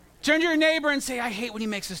Turn to your neighbor and say, I hate when he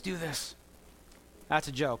makes us do this. That's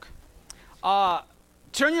a joke.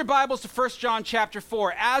 Turn your Bibles to 1 John chapter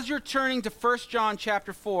 4. As you're turning to 1 John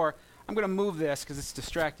chapter 4, I'm going to move this because it's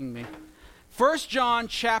distracting me. 1 John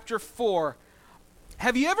chapter 4.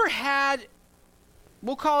 Have you ever had,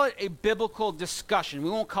 we'll call it a biblical discussion.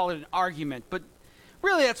 We won't call it an argument, but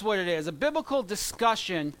really that's what it is, a biblical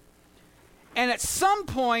discussion. And at some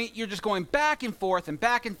point, you're just going back and forth and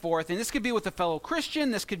back and forth. And this could be with a fellow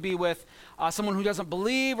Christian. This could be with someone who doesn't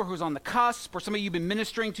believe or who's on the cusp or somebody you've been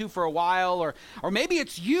ministering to for a while. Or maybe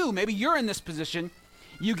it's you. Maybe you're in this position.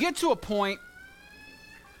 You get to a point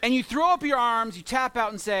and you throw up your arms, you tap out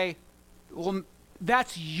and say, well,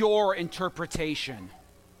 that's your interpretation.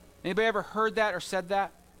 Anybody ever heard that or said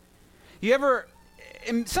that? You ever,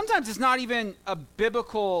 and sometimes it's not even a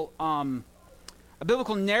biblical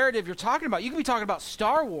narrative you're talking about. You could be talking about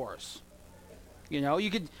Star Wars. You know, you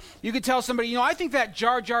could tell somebody, I think that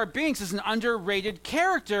Jar Jar Binks is an underrated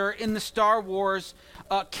character in the Star Wars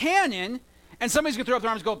canon, and somebody's going to throw up their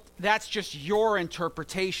arms and go, that's just your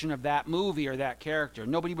interpretation of that movie or that character.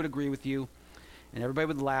 Nobody would agree with you, and everybody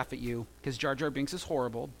would laugh at you because Jar Jar Binks is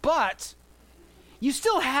horrible. But you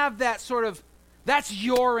still have that sort of, that's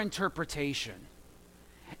your interpretation.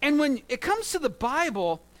 And when it comes to the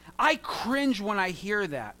Bible, I cringe when I hear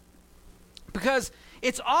that because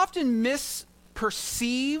it's often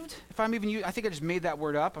misperceived. I think I just made that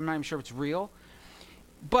word up. I'm not even sure if it's real.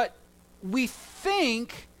 But we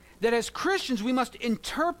think that as Christians, we must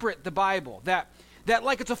interpret the Bible, that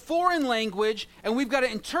like it's a foreign language and we've got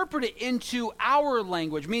to interpret it into our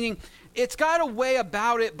language, meaning it's got a way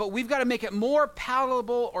about it, but we've got to make it more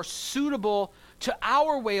palatable or suitable to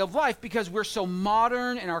our way of life because we're so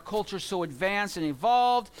modern and our culture is so advanced and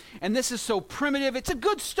evolved, and this is so primitive. It's a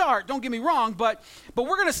good start, don't get me wrong, but we're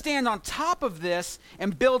going to stand on top of this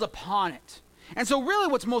and build upon it. And so really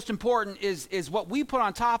what's most important is what we put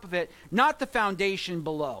on top of it, not the foundation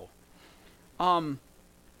below.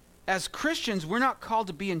 As Christians, we're not called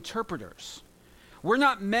to be interpreters. We're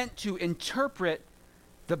not meant to interpret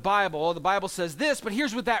the Bible. Oh, the Bible says this, but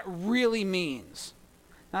here's what that really means.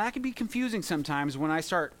 Now, that can be confusing sometimes when I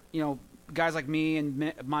start, guys like me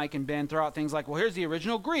and Mike and Ben throw out things like, well, here's the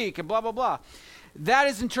original Greek and blah, blah, blah. That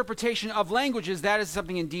is interpretation of languages. That is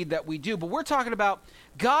something indeed that we do. But we're talking about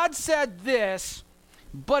God said this,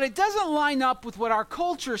 but it doesn't line up with what our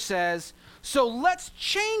culture says, so let's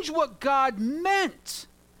change what God meant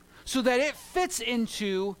so that it fits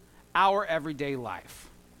into our everyday life.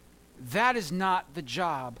 That is not the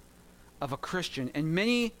job of a Christian. And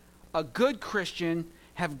a good Christian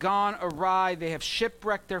have gone awry. They have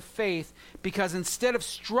shipwrecked their faith because instead of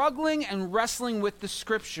struggling and wrestling with the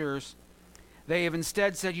scriptures, they have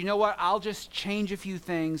instead said, you know what, I'll just change a few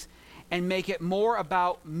things and make it more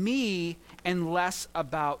about me and less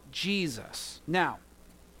about Jesus. Now,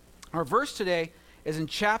 our verse today is in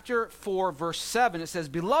chapter 4, verse 7. It says,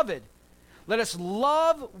 Beloved, let us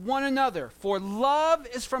love one another, for love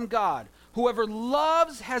is from God. Whoever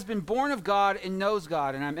loves has been born of God and knows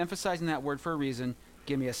God. And I'm emphasizing that word for a reason.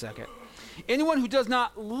 Give me a second. Anyone who does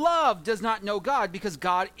not love does not know God, because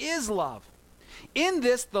God is love. In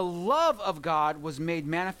this, the love of God was made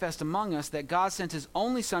manifest among us, that God sent his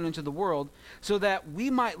only Son into the world so that we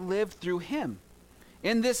might live through him.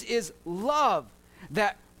 And this is love,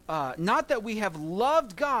 that not that we have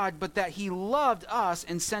loved God, but that he loved us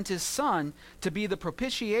and sent his Son to be the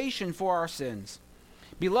propitiation for our sins.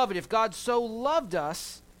 Beloved, if God so loved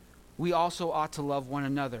us, we also ought to love one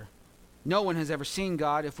another. No one has ever seen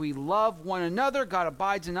God. If we love one another, God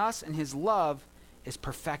abides in us, and his love is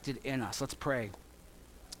perfected in us. Let's pray.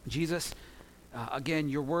 Jesus, again,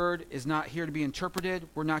 your word is not here to be interpreted.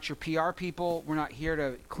 We're not your PR people. We're not here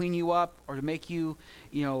to clean you up or to make you,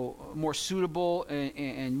 more suitable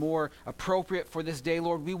and more appropriate for this day,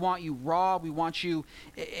 Lord. We want you raw. We want you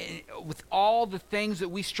with all the things that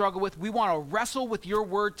we struggle with. We want to wrestle with your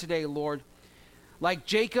word today, Lord. Like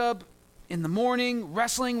Jacob in the morning,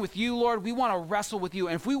 wrestling with you, Lord, we want to wrestle with you.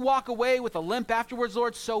 And if we walk away with a limp afterwards,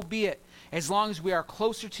 Lord, so be it. As long as we are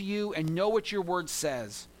closer to you and know what your word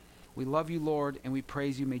says. We love you, Lord, and we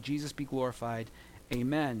praise you. May Jesus be glorified.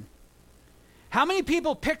 Amen. How many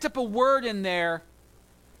people picked up a word in there,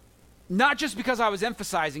 not just because I was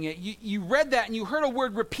emphasizing it? You read that and you heard a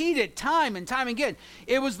word repeated time and time again.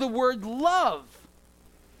 It was the word love.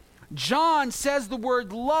 John says the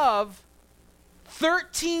word love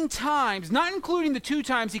 13 times, not including the 2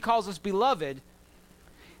 times he calls us beloved,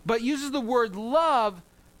 but uses the word love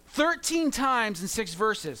 13 times in 6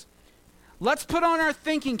 verses. Let's put on our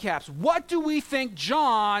thinking caps. What do we think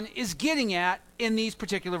John is getting at in these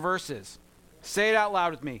particular verses? Say it out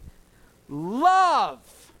loud with me. Love.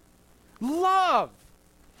 Love.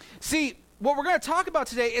 See, what we're going to talk about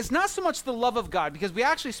today is not so much the love of God, because we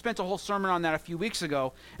actually spent a whole sermon on that a few weeks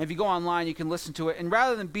ago. And if you go online, you can listen to it. And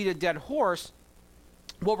rather than beat a dead horse,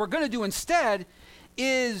 what we're going to do instead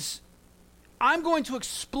is I'm going to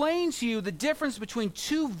explain to you the difference between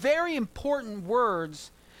two very important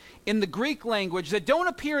words in the Greek language that don't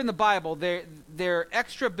appear in the Bible. They're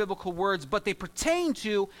extra biblical words, but they pertain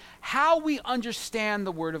to how we understand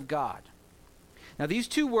the Word of God. Now, these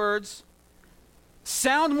two words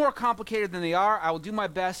sound more complicated than they are. I will do my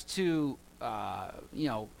best to,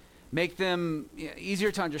 make them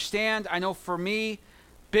easier to understand. I know for me,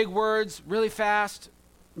 big words, really fast,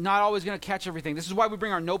 not always going to catch everything. This is why we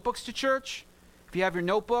bring our notebooks to church. If you have your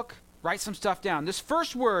notebook, write some stuff down. This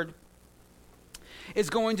first word is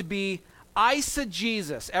going to be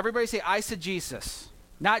eisegesis. Everybody say eisegesis.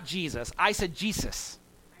 Not Jesus, eisegesis.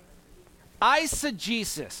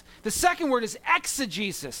 Eisegesis. The second word is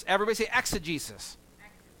exegesis. Everybody say exegesis.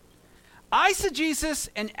 Eisegesis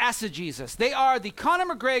and esegesis. They are the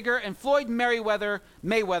Conor McGregor and Floyd Mayweather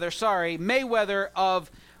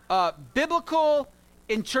of biblical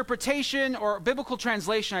interpretation, or biblical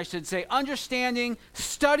translation, I should say, understanding,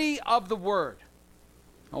 study of the word.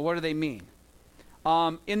 Well, what do they mean?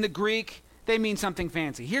 In the Greek, they mean something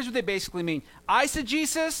fancy. Here's what they basically mean.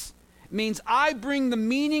 Eisegesis means I bring the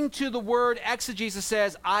meaning to the word. Exegesis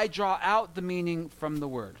says I draw out the meaning from the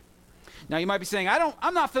word. Now you might be saying,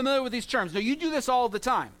 I'm not familiar with these terms. No, you do this all the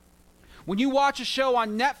time. When you watch a show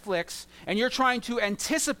on Netflix and you're trying to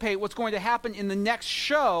anticipate what's going to happen in the next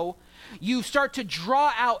show, you start to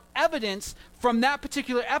draw out evidence from that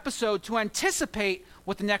particular episode to anticipate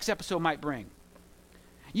what the next episode might bring.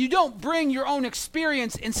 You don't bring your own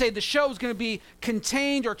experience and say the show is going to be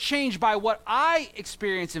contained or changed by what I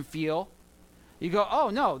experience and feel. You go, oh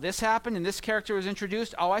no, this happened and this character was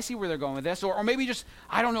introduced. Oh, I see where they're going with this. Or maybe just,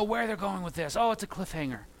 I don't know where they're going with this. Oh, it's a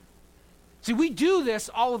cliffhanger. See, we do this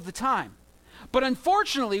all of the time. But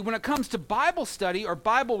unfortunately, when it comes to Bible study or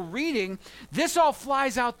Bible reading, this all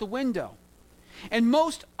flies out the window. And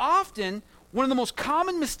most often, one of the most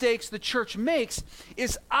common mistakes the church makes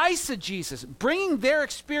is eisegesis, bringing their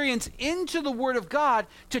experience into the Word of God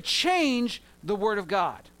to change the Word of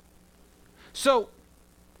God. So,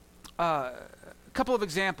 a couple of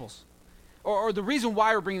examples. Or the reason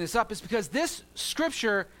why we're bringing this up is because this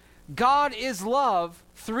scripture, God is love,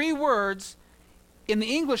 3 words in the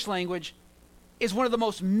English language, is one of the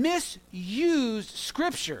most misused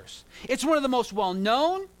scriptures. It's one of the most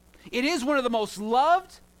well-known. It is one of the most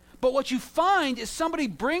loved. But what you find is somebody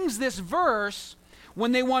brings this verse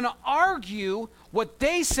when they want to argue what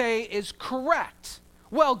they say is correct.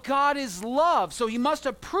 Well, God is love, so he must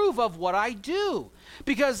approve of what I do.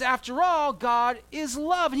 Because after all, God is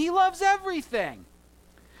love, and he loves everything.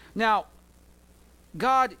 Now,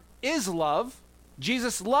 God is love.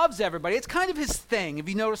 Jesus loves everybody. It's kind of his thing. Have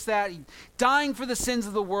you noticed that? Dying for the sins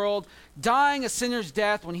of the world, dying a sinner's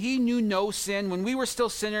death when he knew no sin. When we were still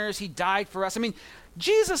sinners, he died for us. I mean,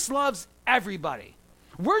 Jesus loves everybody.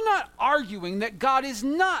 We're not arguing that God is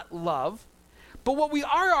not love, but what we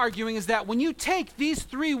are arguing is that when you take these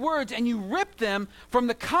 3 words and you rip them from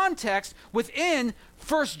the context within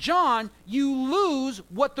 1 John, you lose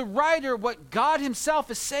what the writer, what God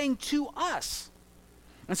himself is saying to us.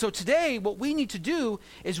 And so today, what we need to do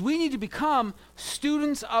is we need to become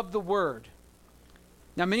students of the Word.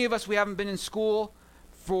 Now, many of us, we haven't been in school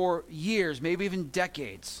for years, maybe even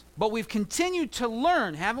decades. But we've continued to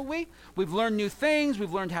learn, haven't we? We've learned new things.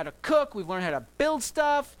 We've learned how to cook. We've learned how to build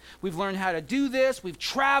stuff. We've learned how to do this. We've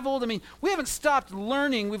traveled. I mean, we haven't stopped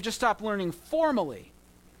learning. We've just stopped learning formally.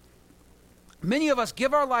 Many of us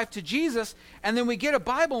give our life to Jesus, and then we get a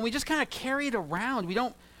Bible, and we just kind of carry it around. We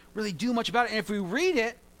don't really do much about it. And if we read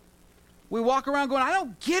it, we walk around going, I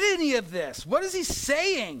don't get any of this. What is he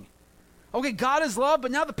saying? Okay, God is love, but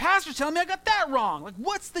now the pastor's telling me I got that wrong. Like,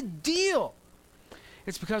 what's the deal?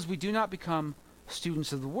 It's because we do not become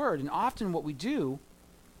students of the Word. And often what we do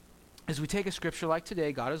is we take a scripture like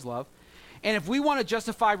today, God is love, and if we want to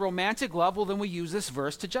justify romantic love, well, then we use this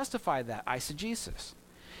verse to justify that, eisegesis.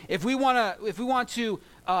 If we want to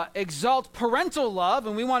exalt parental love,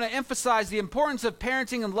 and we want to emphasize the importance of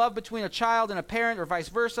parenting and love between a child and a parent, or vice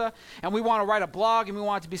versa, and we want to write a blog and we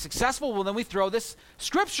want it to be successful, well, then we throw this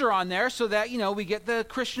scripture on there so that, we get the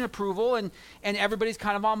Christian approval and everybody's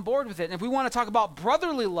kind of on board with it. And if we want to talk about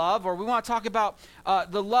brotherly love, or we want to talk about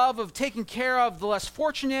the love of taking care of the less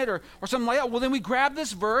fortunate, or something like that, well, then we grab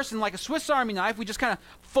this verse and, like a Swiss Army knife, we just kind of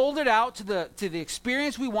fold it out to the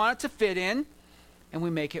experience we want it to fit in, and we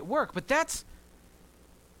make it work. But that's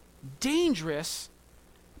dangerous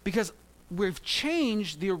because we've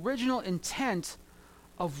changed the original intent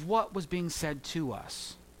of what was being said to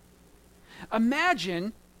us.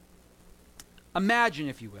 Imagine,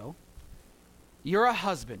 if you will, you're a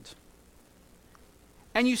husband.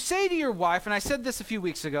 And you say to your wife, and I said this a few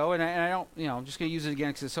weeks ago, and I don't, I'm just going to use it again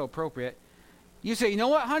because it's so appropriate. You say, you know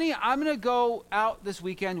what, honey, I'm going to go out this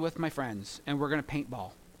weekend with my friends, and we're going to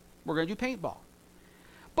paintball. We're going to do paintball.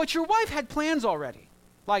 But your wife had plans already.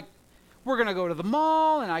 Like, we're going to go to the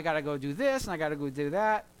mall, and I got to go do this, and I got to go do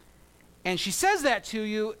that. And she says that to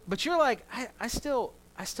you, but you're like, I still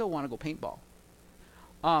want to go paintball.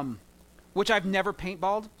 Which I've never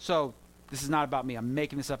paintballed, so this is not about me. I'm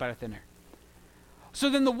making this up out of thin air. So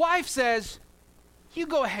then the wife says, you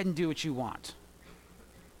go ahead and do what you want.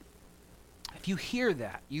 If you hear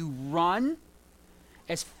that, you run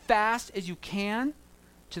as fast as you can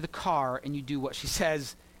to the car and you do what she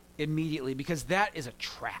says immediately, because that is a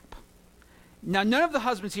trap. Now, none of the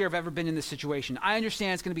husbands here have ever been in this situation. I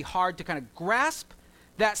understand it's going to be hard to kind of grasp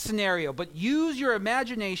that scenario, but use your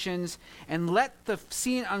imaginations and let the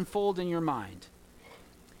scene unfold in your mind.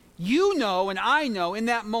 You know, and I know in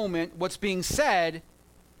that moment what's being said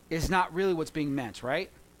is not really what's being meant,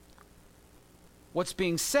 right? What's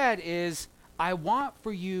being said is, I want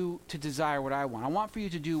for you to desire what I want. I want for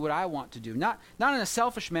you to do what I want to do. Not in a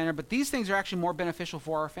selfish manner, but these things are actually more beneficial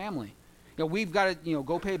for our family. We've got to,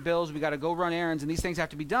 go pay bills. We've got to go run errands, and these things have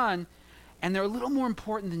to be done. And they're a little more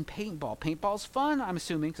important than paintball. Paintball's fun, I'm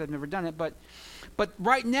assuming, because I've never done it. But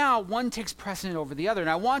right now, one takes precedent over the other. And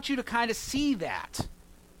I want you to kind of see that.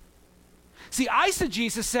 See,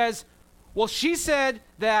 eisegesis says, well, she said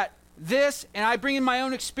that this, and I bring in my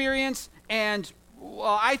own experience, and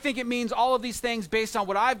I think it means all of these things based on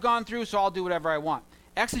what I've gone through, so I'll do whatever I want.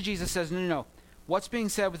 Exegesis says, no. What's being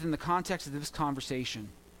said within the context of this conversation?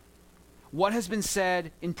 What has been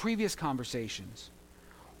said in previous conversations?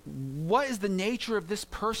 What is the nature of this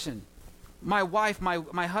person? My wife,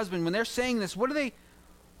 my husband, when they're saying this, what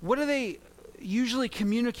are they usually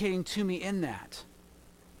communicating to me in that?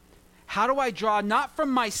 How do I draw, not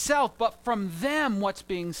from myself, but from them, what's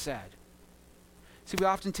being said? See, we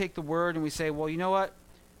often take the word and we say, well, you know what?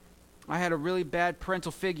 I had a really bad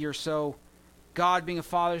parental figure, so God being a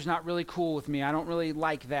father is not really cool with me. I don't really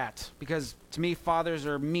like that, because to me, fathers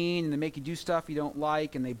are mean and they make you do stuff you don't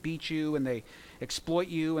like, and they beat you and they exploit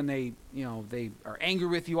you, and they are angry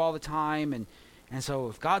with you all the time. And so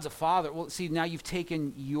if God's a father, well, see, now you've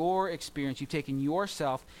taken your experience, you've taken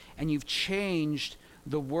yourself, and you've changed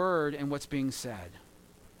the word and what's being said.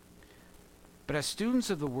 But as students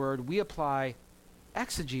of the word, we apply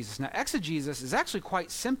exegesis. Now, exegesis is actually quite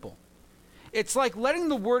simple. It's like letting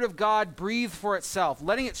the word of God breathe for itself,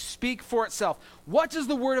 letting it speak for itself. What does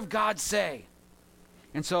the word of God say?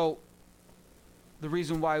 And so the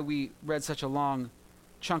reason why we read such a long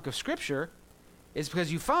chunk of scripture is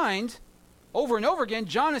because you find over and over again,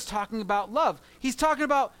 John is talking about love. He's talking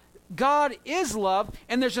about God is love,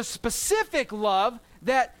 and there's a specific love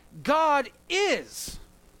that God is.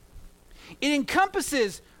 It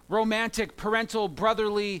encompasses romantic, parental,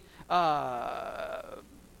 brotherly,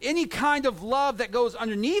 any kind of love that goes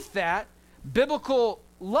underneath that, biblical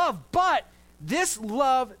love. But this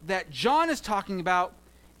love that John is talking about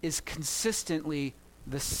is consistently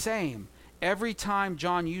the same. Every time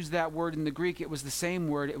John used that word in the Greek, it was the same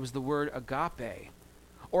word. It was the word agape,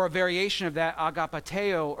 or a variation of that,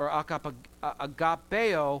 agapateo or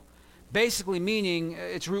agapeo, basically meaning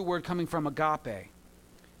its root word coming from agape.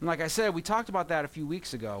 And like I said, we talked about that a few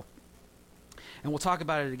weeks ago, and we'll talk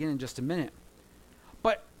about it again in just a minute.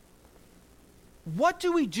 But what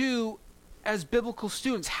do we do as biblical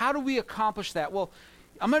students? How do we accomplish that? Well,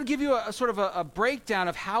 I'm going to give you a sort of a breakdown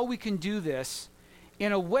of how we can do this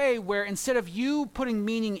in a way where instead of you putting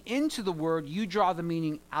meaning into the word, you draw the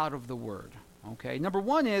meaning out of the word. Okay, number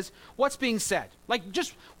one is what's being said. Like,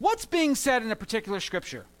 just what's being said in a particular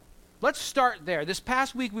scripture. Let's start there. This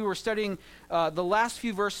past week we were studying the last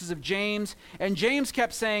few verses of James, and James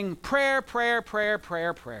kept saying prayer, prayer, prayer,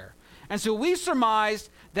 prayer, prayer. And so we surmised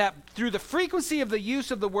that through the frequency of the use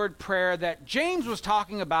of the word prayer, that James was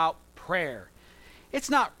talking about prayer. It's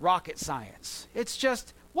not rocket science. It's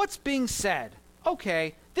just what's being said.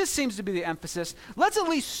 Okay, this seems to be the emphasis. Let's at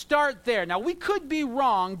least start there. Now, we could be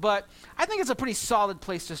wrong, but I think it's a pretty solid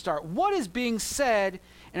place to start. What is being said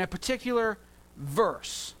in a particular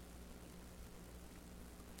verse?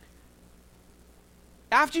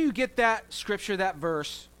 After you get that scripture, that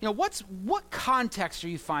verse, what context are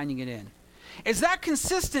you finding it in? Is that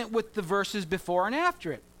consistent with the verses before and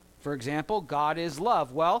after it? For example, God is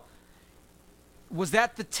love. Well, was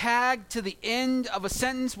that the tag to the end of a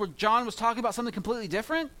sentence where John was talking about something completely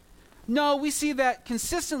different? No, we see that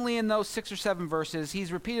consistently in those 6 or 7 verses.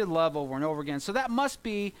 He's repeated love over and over again. So that must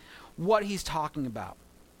be what he's talking about.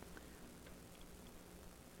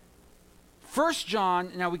 1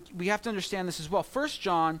 John, now we have to understand this as well. 1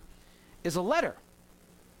 John is a letter.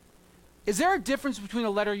 Is there a difference between a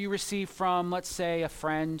letter you receive from, let's say, a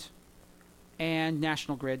friend and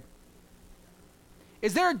National Grid?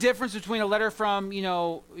 Is there a difference between a letter from,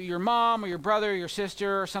 your mom or your brother or your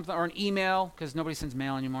sister or something, or an email, because nobody sends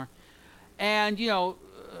mail anymore, and,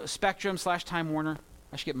 Spectrum/Time Warner?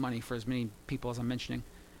 I should get money for as many people as I'm mentioning.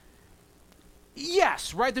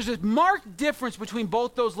 Yes, right? There's a marked difference between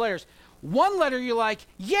both those letters. One letter you're like,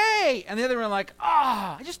 yay! And the other one like,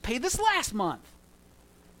 I just paid this last month.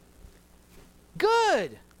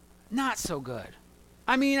 Good. Not so good.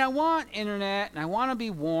 I mean, I want internet and I want to be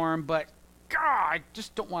warm, but God, I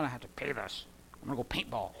just don't want to have to pay this. I'm going to go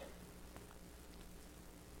paintball.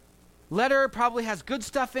 Letter probably has good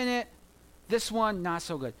stuff in it. This one, not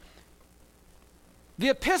so good. The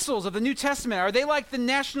epistles of the New Testament, are they like the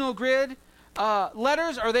National Grid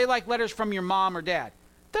letters, or are they like letters from your mom or dad?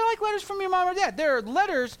 They're like letters from your mom or dad. They're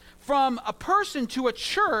letters from a person to a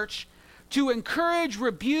church to encourage,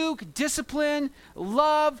 rebuke, discipline,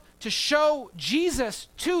 love, to show Jesus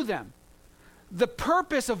to them. The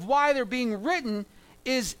purpose of why they're being written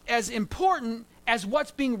is as important as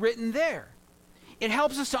what's being written there. It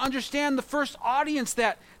helps us to understand the first audience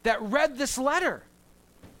that read this letter.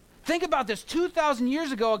 Think about this. 2,000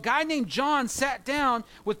 years ago, a guy named John sat down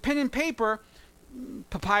with pen and paper,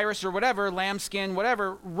 papyrus or whatever, lambskin,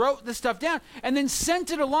 whatever, wrote this stuff down, and then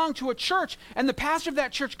sent it along to a church. And the pastor of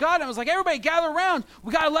that church got it and was like, everybody gather around.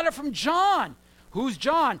 We got a letter from John. Who's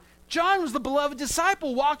John? John was the beloved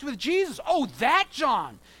disciple, walked with Jesus. Oh, that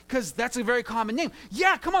John, because that's a very common name.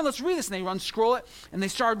 Yeah, come on, let's read this. And they unscroll it, and they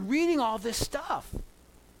started reading all this stuff.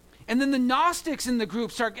 And then the Gnostics in the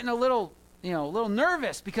group start getting a little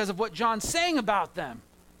nervous because of what John's saying about them.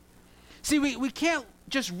 See, we can't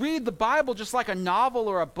just read the Bible just like a novel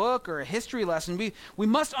or a book or a history lesson. We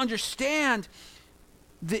must understand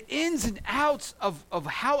the ins and outs of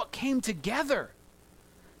how it came together.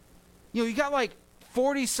 You got like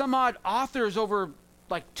 40 some odd authors over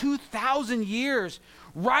like 2,000 years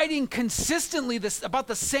writing consistently about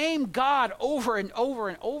the same God over and over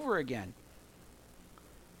and over again.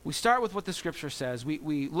 We start with what the scripture says.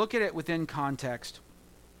 We look at it within context.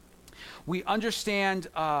 We understand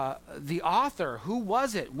the author. Who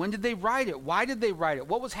was it? When did they write it? Why did they write it?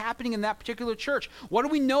 What was happening in that particular church? What do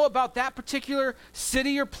we know about that particular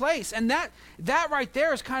city or place? And that right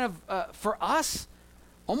there is kind of, for us,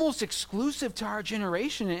 almost exclusive to our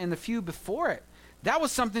generation and the few before it. That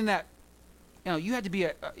was something that, you had to be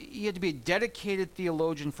a dedicated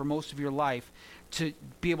theologian for most of your life to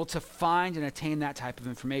be able to find and attain that type of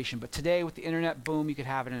information. But today, with the internet, boom, you could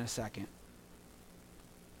have it in a second.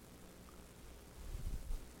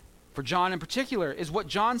 For John in particular, is what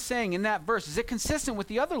John's saying in that verse, is it consistent with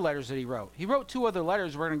the other letters that he wrote? He wrote 2 other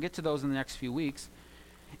letters. We're going to get to those in the next few weeks.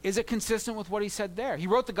 Is it consistent with what he said there? He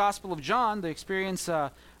wrote the Gospel of John, the experience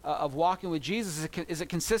of walking with Jesus. Is it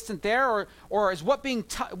consistent there? Or is what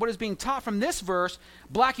is being taught from this verse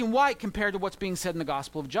black and white compared to what's being said in the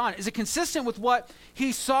Gospel of John? Is it consistent with what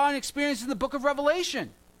he saw and experienced in the book of Revelation?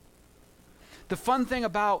 The fun thing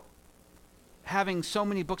about having so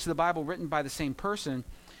many books of the Bible written by the same person,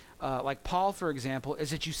 like Paul, for example, is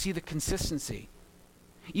that you see the consistency.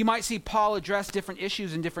 You might see Paul address different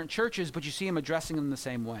issues in different churches, but you see him addressing them the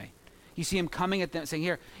same way. You see him coming at them saying,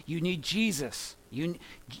 here, you need Jesus. You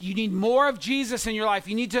need more of Jesus in your life.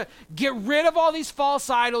 You need to get rid of all these false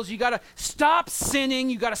idols. You got to stop sinning.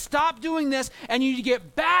 You got to stop doing this, and you need to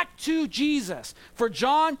get back to Jesus. For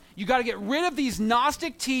John, you got to get rid of these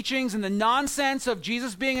Gnostic teachings and the nonsense of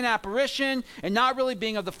Jesus being an apparition and not really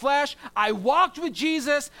being of the flesh. I walked with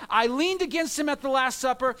Jesus. I leaned against him at the Last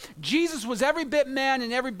Supper. Jesus was every bit man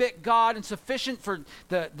and every bit God, and sufficient for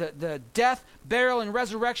the death, burial, and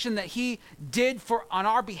resurrection that he did on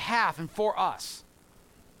our behalf and for us.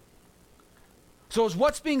 So is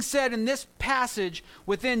what's being said in this passage,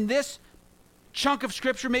 within this chunk of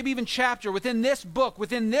scripture, maybe even chapter, within this book,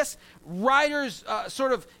 within this writer's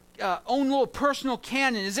own little personal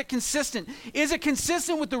canon, is it consistent? Is it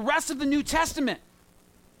consistent with the rest of the New Testament?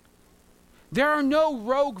 There are no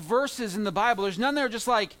rogue verses in the Bible. There's none that are just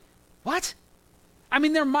like, what? I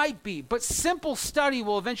mean, there might be, but simple study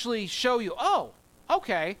will eventually show you, oh,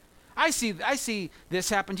 okay, I see this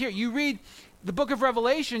happened here. You read the book of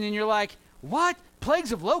Revelation and you're like, what?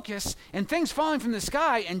 Plagues of locusts and things falling from the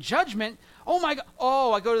sky and judgment? Oh my God.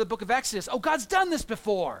 Oh, I go to the book of Exodus. Oh, God's done this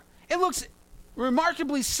before. It looks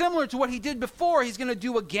remarkably similar to what he did before he's going to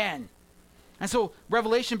do again. And so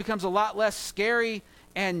Revelation becomes a lot less scary,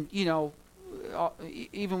 and,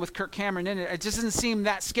 even with Kirk Cameron in it, it just doesn't seem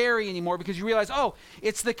that scary anymore because you realize,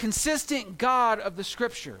 it's the consistent God of the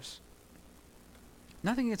Scriptures.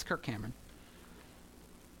 Nothing against Kirk Cameron.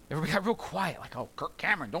 Everybody got real quiet, like, Kirk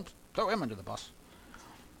Cameron, don't throw him under the bus.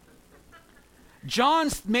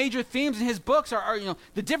 John's major themes in his books are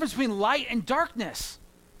the difference between light and darkness.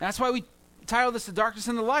 That's why we title this The Darkness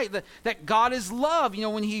and the Light, that God is love.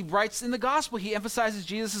 When he writes in the gospel, he emphasizes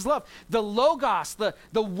Jesus' love. The Logos,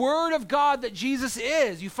 the word of God that Jesus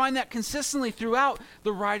is. You find that consistently throughout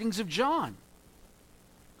the writings of John.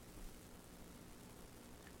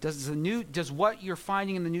 Does what you're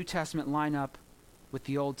finding in the New Testament line up with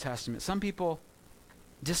the Old Testament? Some people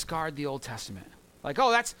discard the Old Testament. Like,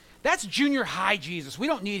 that's junior high Jesus. We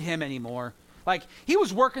don't need him anymore. Like, he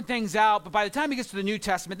was working things out, but by the time he gets to the New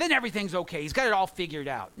Testament, then everything's okay. He's got it all figured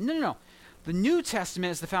out. No. The New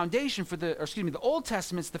Testament is the foundation the Old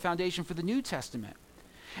Testament is the foundation for the New Testament.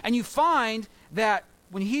 And you find that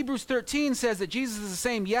when Hebrews 13 says that Jesus is the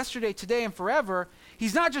same yesterday, today, and forever,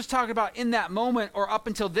 he's not just talking about in that moment or up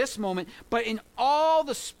until this moment, but in all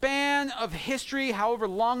the span of history, however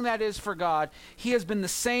long that is for God, he has been the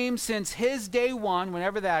same since his day one,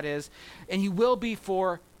 whenever that is, and he will be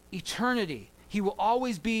for eternity. He will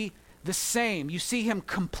always be the same. You see him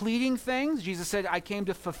completing things. Jesus said, I came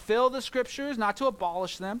to fulfill the Scriptures, not to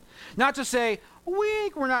abolish them. Not to say,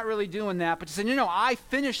 we're not really doing that, but to say, no, I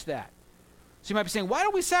finished that. So you might be saying, why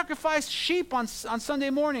don't we sacrifice sheep on Sunday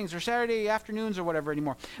mornings or Saturday afternoons or whatever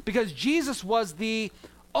anymore? Because Jesus was the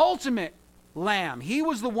ultimate lamb. He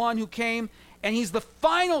was the one who came, and he's the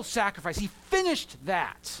final sacrifice. He finished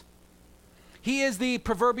that. He is the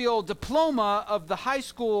proverbial diploma of the high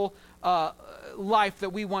school life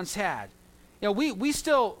that we once had. We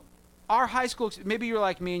still, our high school, maybe you're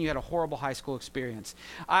like me and you had a horrible high school experience.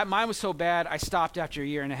 Mine was so bad, I stopped after a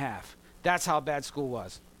year and a half. That's how bad school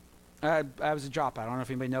was. I was a dropout. I don't know if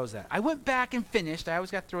anybody knows that. I went back and finished. I always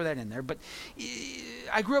got to throw that in there. But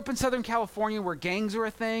I grew up in Southern California where gangs are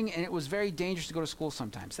a thing, and it was very dangerous to go to school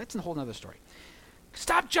sometimes. That's a whole other story.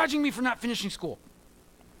 Stop judging me for not finishing school.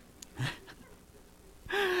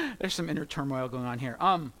 There's some inner turmoil going on here.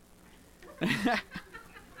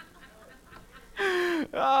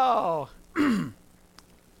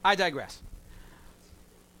 I digress.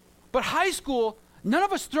 But high school, none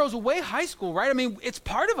of us throws away high school, right? I mean, it's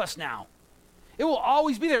part of us now. It will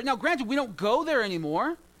always be there. Now, granted, we don't go there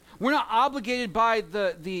anymore. We're not obligated by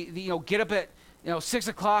the get up at 6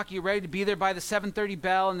 o'clock, you're ready to be there by the 7:30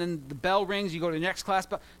 bell, and then the bell rings, you go to the next class.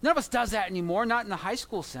 But none of us does that anymore, not in the high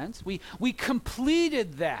school sense. We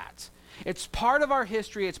completed that. It's part of our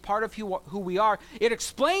history. It's part of who we are. It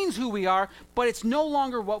explains who we are, but it's no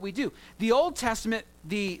longer what we do. The Old Testament,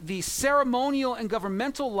 the ceremonial and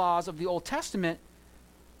governmental laws of the Old Testament,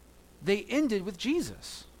 they ended with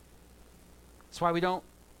Jesus. That's why we don't.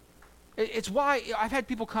 It's why I've had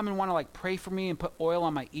people come and want to pray for me and put oil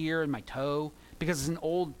on my ear and my toe because it's an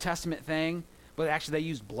Old Testament thing, but actually they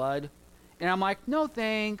use blood. And I'm like, no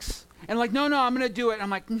thanks. And no, I'm going to do it. And I'm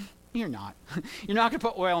like, you're not. You're not going to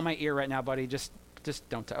put oil on my ear right now, buddy. Just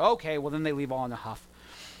don't. Okay, well then they leave all in a huff.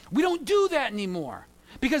 We don't do that anymore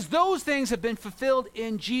because those things have been fulfilled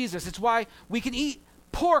in Jesus. It's why we can eat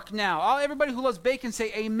pork now. Everybody who loves bacon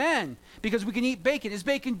say amen because we can eat bacon. Is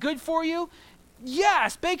bacon good for you?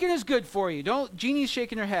 Yes, bacon is good for you. Jeannie's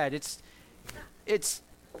shaking her head.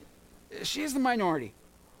 She's the minority.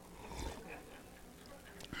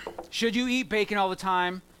 Should you eat bacon all the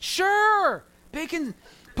time? Sure. Bacon.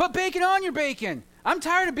 Put bacon on your bacon. I'm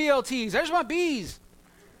tired of BLTs. I just want B's.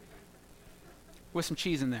 With some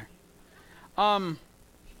cheese in there. I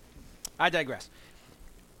digress.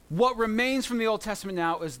 What remains from the Old Testament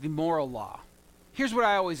now is the moral law. Here's what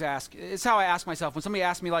I always ask. It's how I ask myself. When somebody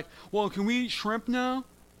asks me well, can we eat shrimp now?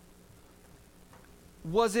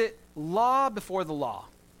 Was it law before the law?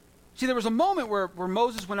 See, there was a moment where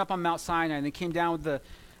Moses went up on Mount Sinai and they came down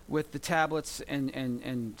with the tablets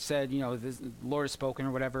and said, the Lord has spoken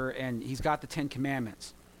or whatever, and he's got the 10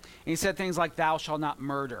 Commandments. And he said things like, thou shalt not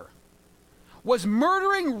murder. Was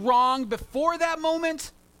murdering wrong before that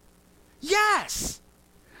moment? Yes.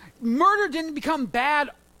 Murder didn't become bad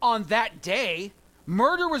on that day.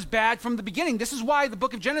 Murder was bad from the beginning. This is why the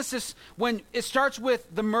book of Genesis, when it starts with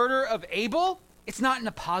the murder of Abel, it's not in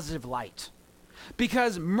a positive light.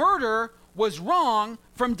 Because murder was wrong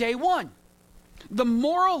from day one. The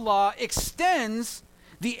moral law extends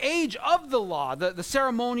the age of the law, the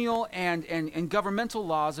ceremonial and governmental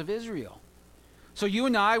laws of Israel. So you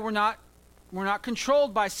and I, we're not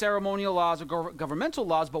controlled by ceremonial laws or governmental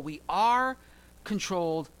laws, but we are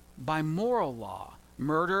controlled by moral law.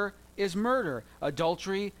 Murder is murder.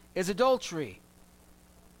 Adultery is adultery.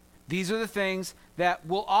 These are the things that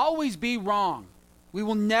will always be wrong. We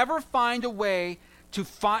will never find a way to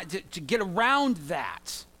get around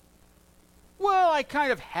that. Well, I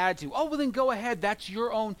kind of had to. Oh, well, then go ahead. That's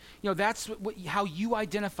your own, that's how you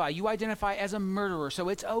identify. You identify as a murderer, so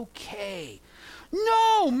it's okay.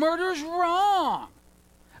 No, murder is wrong.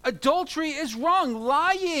 Adultery is wrong.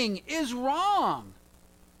 Lying is wrong.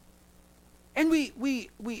 And I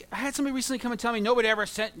had somebody recently come and tell me God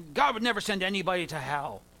would never send anybody to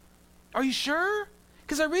hell. Are you sure?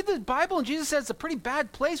 Because I read the Bible and Jesus says it's a pretty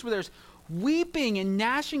bad place where there's weeping and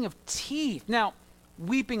gnashing of teeth. Now,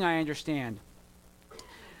 weeping I understand.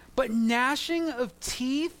 But gnashing of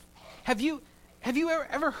teeth? Have you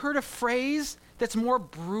ever heard a phrase that's more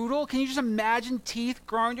brutal? Can you just imagine teeth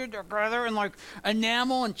grinded together and like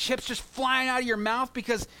enamel and chips just flying out of your mouth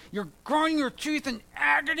because you're grinding your teeth in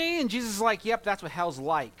agony? And Jesus is like, yep, that's what hell's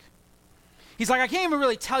like. He's like, I can't even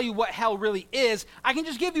really tell you what hell really is. I can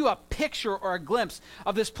just give you a picture or a glimpse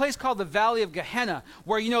of this place called the Valley of Gehenna,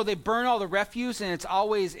 where, they burn all the refuse and it's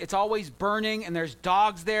always burning, and there's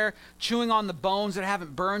dogs there chewing on the bones that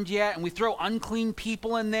haven't burned yet, and we throw unclean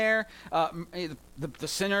people in there, the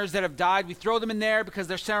sinners that have died, we throw them in there because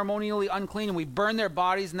they're ceremonially unclean, and we burn their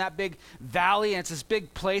bodies in that big valley, and it's this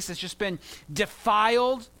big place that's just been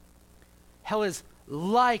defiled. Hell is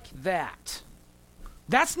like that.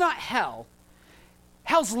 That's not hell.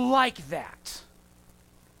 Hell's like that.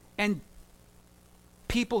 And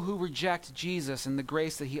people who reject Jesus and the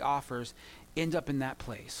grace that he offers end up in that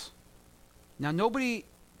place. Now, nobody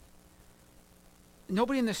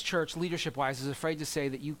in this church, leadership-wise, is afraid to say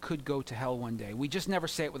that you could go to hell one day. We just never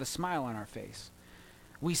say it with a smile on our face.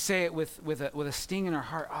 We say it with a sting in our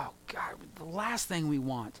heart. Oh, God, the last thing we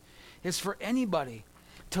want is for anybody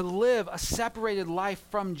to live a separated life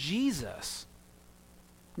from Jesus.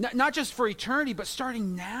 Not just for eternity, but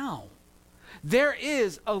starting now. There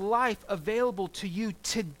is a life available to you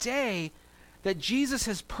today that Jesus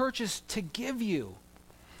has purchased to give you.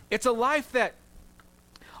 It's a life that,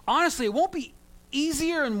 honestly, it won't be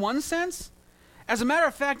easier in one sense. As a matter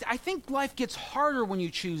of fact, I think life gets harder when you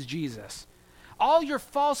choose Jesus. All your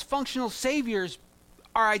false functional saviors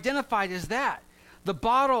are identified as that. The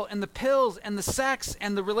bottle and the pills and the sex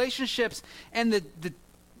and the relationships and the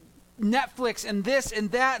Netflix and this and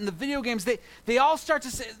that and the video games, they all start to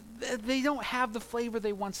say they don't have the flavor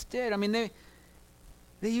they once did. I mean,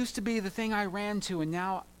 they used to be the thing I ran to, and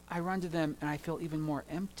now I run to them and I feel even more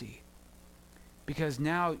empty because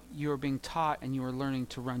now you're being taught and you are learning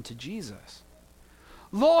to run to Jesus.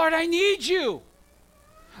 Lord, I need you.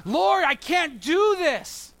 Lord, I can't do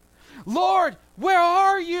this. Lord, where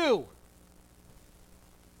are you?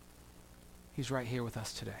 He's right here with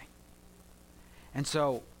us today. And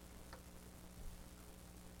so,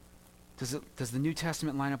 does the New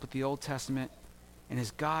Testament line up with the Old Testament? And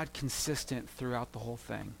is God consistent throughout the whole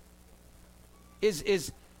thing?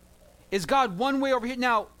 Is God one way over here?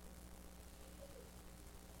 Now,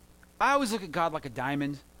 I always look at God like a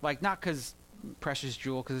diamond, like not because precious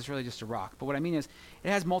jewel, because it's really just a rock. But what I mean is,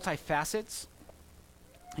 it has multi-facets,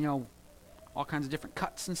 all kinds of different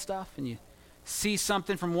cuts and stuff, and you see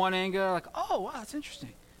something from one angle, like, oh, wow, that's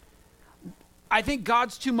interesting. I think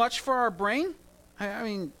God's too much for our brain. I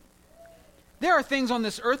mean, there are things on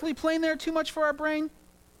this earthly plane that are too much for our brain,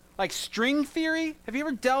 like string theory. Have you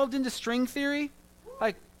ever delved into string theory?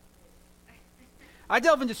 Like, I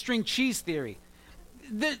delve into string cheese theory.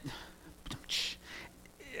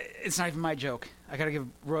 It's not even my joke. I got to give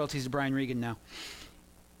royalties to Brian Regan now.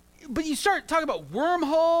 But you start talking about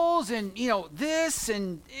wormholes and, this,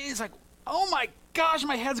 and it's like, oh my gosh,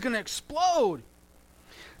 my head's going to explode.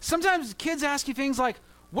 Sometimes kids ask you things like,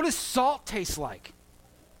 what does salt taste like?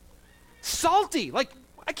 Salty. Like,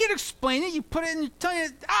 I can't explain it. You put it in your tongue,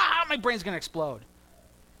 my brain's going to explode.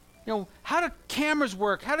 How do cameras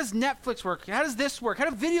work? How does Netflix work? How does this work? How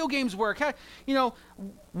do video games work?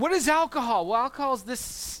 What is alcohol? Well, alcohol is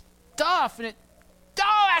this stuff, and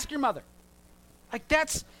ask your mother. Like,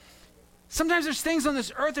 sometimes there's things on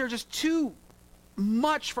this earth that are just too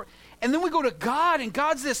much for, and then we go to God, and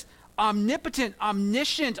God's this omnipotent,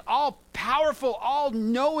 omniscient, all-powerful,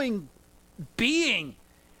 all-knowing being.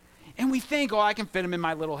 And we think, I can fit him in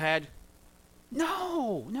my little head.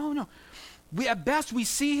 No. At best, we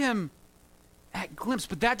see him at glimpse,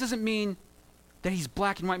 but that doesn't mean that he's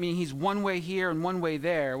black and white, meaning he's one way here and one way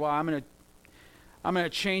there. Well, I'm gonna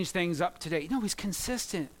change things up today. No, he's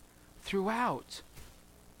consistent throughout.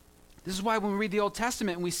 This is why when we read the Old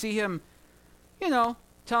Testament and we see him,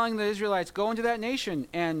 telling the Israelites, go into that nation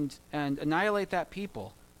and annihilate that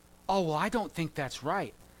people. Oh, well, I don't think that's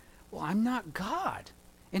right. Well, I'm not God.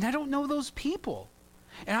 And I don't know those people.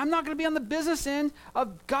 And I'm not going to be on the business end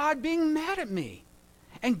of God being mad at me.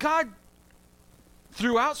 And God,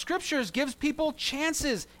 throughout scriptures, gives people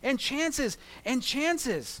chances and chances and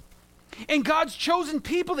chances. And God's chosen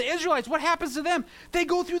people, the Israelites, what happens to them? They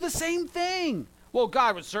go through the same thing. Well,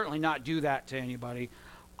 God would certainly not do that to anybody.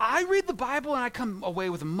 I read the Bible and I come away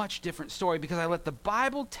with a much different story because I let the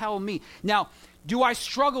Bible tell me. Now, do I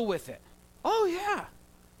struggle with it? Oh, yeah.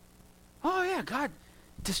 Oh, yeah. God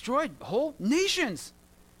destroyed whole nations.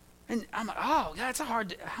 And I'm like, oh, that's a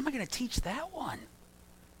hard, how am I going to teach that one?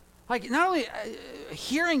 Like, not only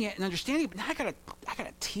hearing it and understanding it, but now I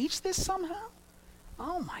gotta teach this somehow?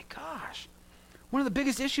 Oh my gosh. One of the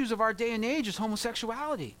biggest issues of our day and age is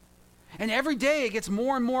homosexuality. And every day it gets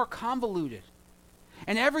more and more convoluted.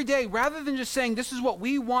 And every day, rather than just saying this is what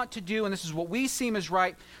we want to do and this is what we seem as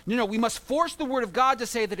right, no, we must force the Word of God to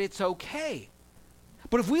say that it's okay.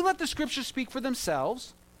 But if we let the Scriptures speak for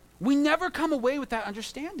themselves, we never come away with that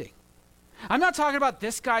understanding. I'm not talking about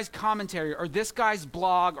this guy's commentary or this guy's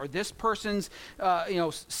blog or this person's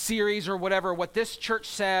series or whatever, what this church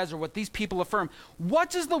says or what these people affirm. What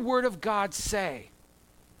does the Word of God say?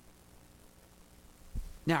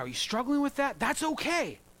 Now, are you struggling with that? That's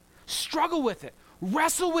okay. Struggle with it.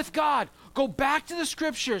 Wrestle with God. Go back to the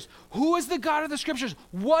Scriptures. Who is the God of the Scriptures?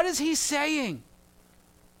 What is He saying?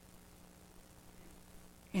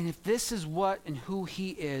 And if this is what and who He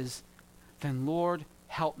is, then Lord,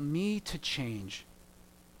 help me to change.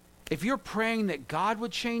 If you're praying that God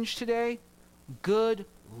would change today, good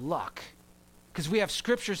luck. Because we have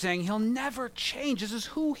Scripture saying He'll never change. This is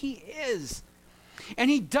who He is.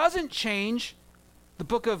 And He doesn't change, the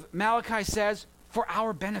book of Malachi says, for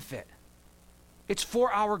our benefit. It's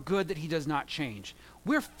for our good that He does not change.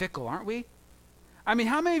 We're fickle, aren't we? I mean,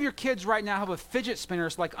 how many of your kids right now have a fidget spinner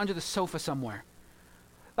like under the sofa somewhere?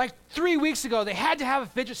 Like 3 weeks ago, they had to have a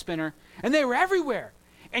fidget spinner, and they were everywhere.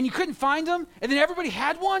 And you couldn't find them, and then everybody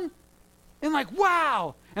had one. And like,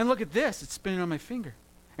 wow. And look at this. It's spinning on my finger.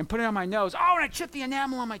 And putting it on my nose. Oh, and I chipped the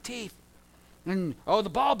enamel on my teeth. And, oh, the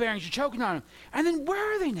ball bearings, you're choking on them. And then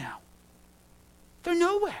where are they now? They're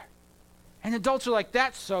nowhere. And adults are like,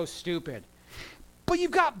 that's so stupid. But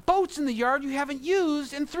you've got boats in the yard you haven't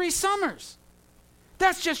used in 3 summers.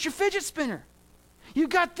 That's just your fidget spinner. You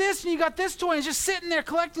got this and you got this toy and it's just sitting there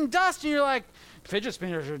collecting dust, and you're like, fidget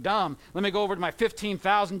spinners are dumb. Let me go over to my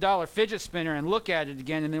 $15,000 fidget spinner and look at it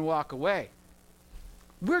again and then walk away.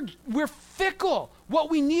 We're fickle. What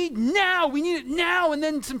we need now, we need it now. And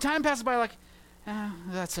then some time passes by like,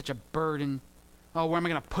 that's such a burden. Oh, where am I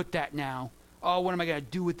going to put that now? Oh, what am I going to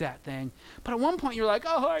do with that thing? But at one point you're like,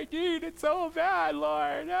 oh, I need it so bad,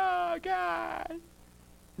 Lord. Oh, God. And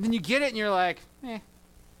then you get it and you're like,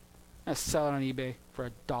 I'll sell it on eBay for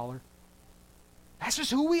 $1. That's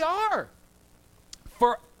just who we are.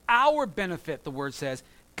 For our benefit, the Word says,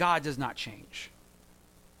 God does not change.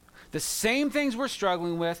 The same things we're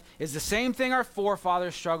struggling with is the same thing our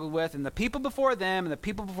forefathers struggled with, and the people before them and the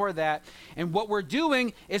people before that. And what we're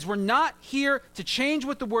doing is we're not here to change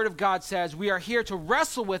what the Word of God says. We are here to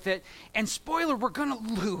wrestle with it. And spoiler, we're going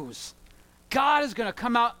to lose. God is going to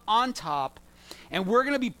come out on top, and we're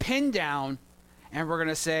going to be pinned down, and we're going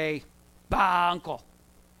to say, bah, uncle.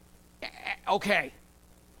 Okay.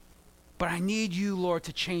 But I need you, Lord,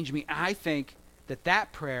 to change me. I think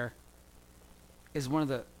that prayer is one of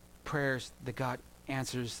the prayers that God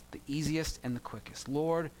answers the easiest and the quickest.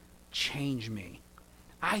 Lord, change me.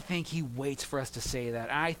 I think He waits for us to say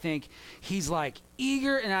that. I think He's like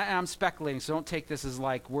eager, and I'm speculating, so don't take this as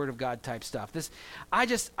like Word of God type stuff. I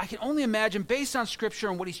can only imagine, based on Scripture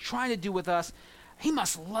and what He's trying to do with us, He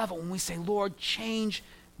must love it when we say, Lord, change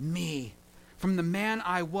me from the man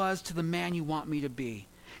I was to the man you want me to be.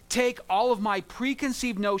 Take all of my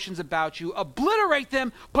preconceived notions about you, obliterate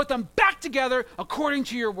them, put them back together according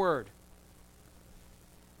to your word.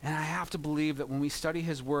 And I have to believe that when we study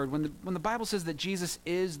His word, when the Bible says that Jesus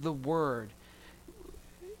is the Word,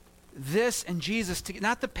 this and Jesus,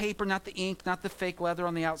 not the paper, not the ink, not the fake leather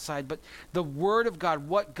on the outside, but the Word of God,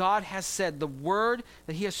 what God has said, the Word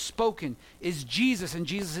that He has spoken is Jesus, and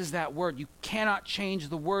Jesus is that Word. You cannot change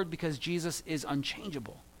the Word because Jesus is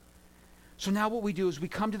unchangeable. So now what we do is we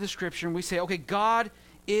come to the Scripture and we say, okay, God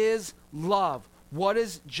is love. What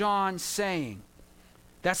is John saying?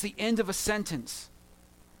 That's the end of a sentence.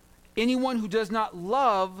 Anyone who does not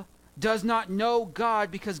love does not know God,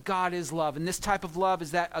 because God is love. And this type of love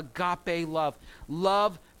is that agape love.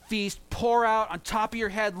 Love, feast, pour out on top of your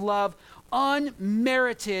head love,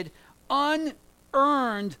 unmerited,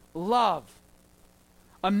 unearned love.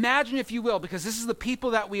 Imagine, if you will, because this is the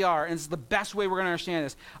people that we are, and this is the best way we're going to understand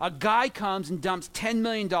this. A guy comes and dumps $10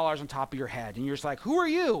 million on top of your head, and you're just like, who are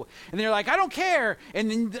you? And they're like, I don't care.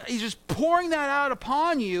 And then he's just pouring that out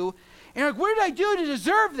upon you. And you're like, what did I do to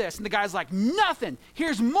deserve this? And the guy's like, nothing.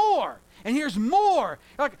 Here's more. And here's more.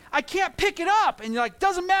 You're like, I can't pick it up. And you're like,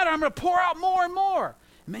 doesn't matter. I'm going to pour out more and more.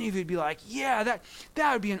 And many of you would be like, yeah,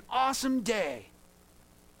 that would be an awesome day.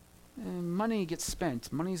 And money gets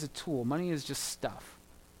spent. Money is a tool. Money is just stuff.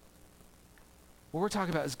 What we're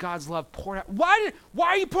talking about is God's love poured out. Why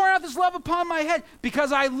are you pouring out this love upon my head?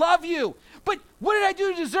 Because I love you. But what did I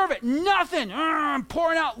do to deserve it? Nothing. I'm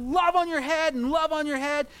pouring out love on your head and love on your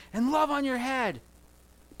head and love on your head.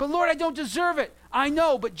 But Lord, I don't deserve it. I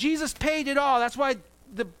know, but Jesus paid it all. That's why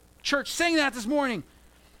the church sang that this morning.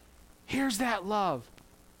 Here's that love.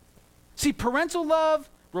 See, parental love,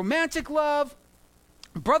 romantic love,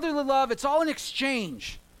 brotherly love, it's all an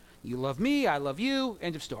exchange. You love me, I love you,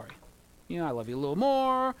 end of story. I love you a little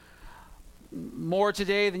more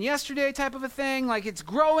today than yesterday type of a thing. Like, it's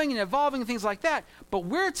growing and evolving and things like that. But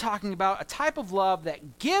we're talking about a type of love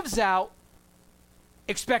that gives out,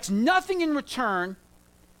 expects nothing in return,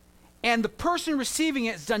 and the person receiving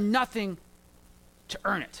it has done nothing to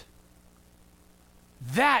earn it.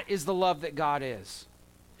 That is the love that God is.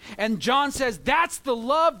 And John says that's the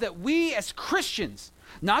love that we as Christians,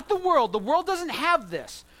 not the world doesn't have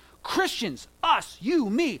this. Christians, us, you,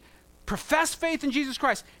 me, profess faith in Jesus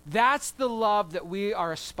Christ. That's the love that we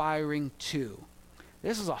are aspiring to.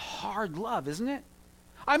 This is a hard love, isn't it?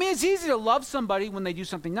 I mean, it's easy to love somebody when they do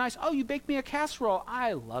something nice. Oh, you baked me a casserole.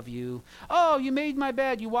 I love you. Oh, you made my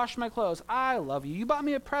bed. You washed my clothes. I love you. You bought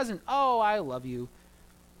me a present. Oh, I love you.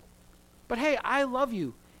 But hey, I love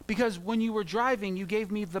you because when you were driving, you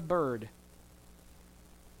gave me the bird.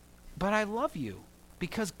 But I love you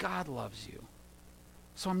because God loves you.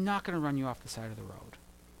 So I'm not going to run you off the side of the road.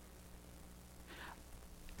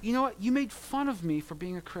 You know what? You made fun of me for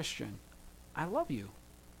being a Christian. I love you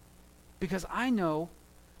because I know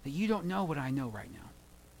that you don't know what I know right now.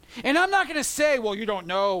 And I'm not going to say, well, you don't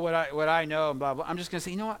know what I know, and blah, blah. I'm just going to say,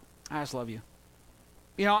 you know what? I just love you.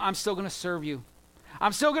 I'm still going to serve you.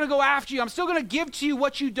 I'm still going to go after you. I'm still going to give to you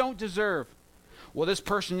what you don't deserve. Well, this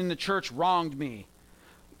person in the church wronged me.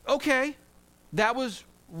 Okay, that was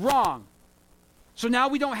wrong. So now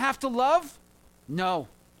we don't have to love? No.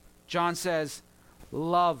 John says,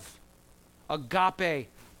 love, agape,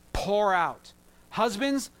 pour out.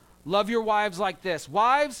 Husbands, love your wives like this.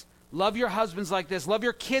 Wives, love your husbands like this. Love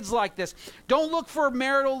your kids like this. Don't look for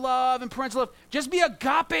marital love and parental love. Just be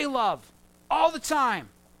agape love all the time.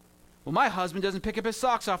 Well, my husband doesn't pick up his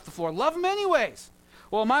socks off the floor. Love him anyways.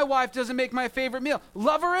 Well, my wife doesn't make my favorite meal.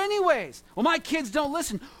 Love her anyways. Well, my kids don't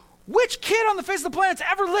listen. Which kid on the face of the planet's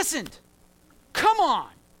ever listened? Come on.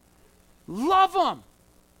 Love them.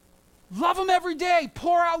 Love them every day.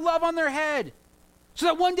 Pour out love on their head. So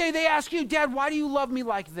that one day they ask you, Dad, why do you love me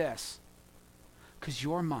like this? Because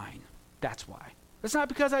you're mine. That's why. It's not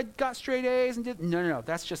because I got straight A's and did. No.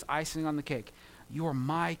 That's just icing on the cake. You're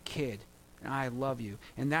my kid, and I love you.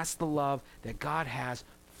 And that's the love that God has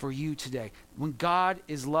for you today. When God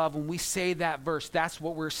is love, when we say that verse, that's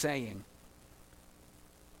what we're saying.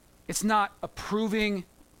 It's not approving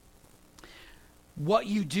what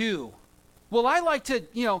you do. Well, I like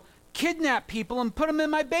to, kidnap people and put them in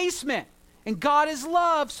my basement. And God is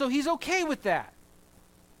love, so he's okay with that.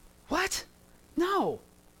 What? No.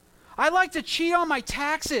 I like to cheat on my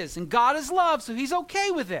taxes, and God is love, so he's okay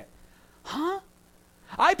with it. Huh?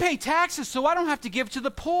 I pay taxes so I don't have to give to the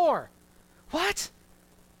poor. What?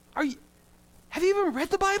 Have you even read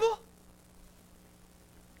the Bible?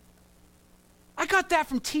 I got that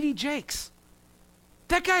from T.D. Jakes.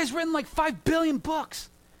 That guy has written like 5 billion books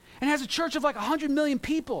and has a church of like 100 million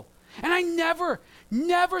people. And I never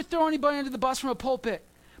throw anybody under the bus from a pulpit.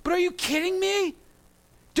 But are you kidding me?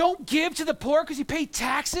 Don't give to the poor because you pay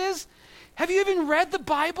taxes? Have you even read the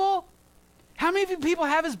Bible? How many of you people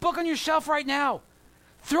have his book on your shelf right now?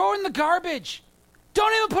 Throw it in the garbage.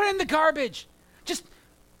 Don't even put it in the garbage. Just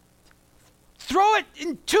throw it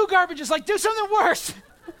in 2 garbages. Like, do something worse.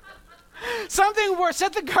 Something worse.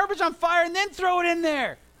 Set the garbage on fire and then throw it in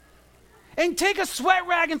there. And take a sweat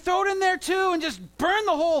rag and throw it in there too and just burn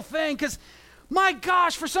the whole thing. Because, my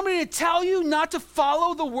gosh, for somebody to tell you not to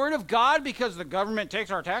follow the word of God because the government takes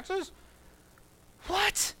our taxes?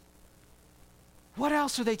 What? What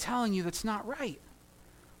else are they telling you that's not right?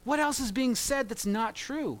 What else is being said that's not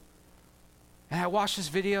true? And I watched this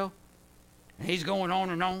video, and he's going on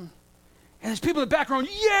and on. And there's people in the background,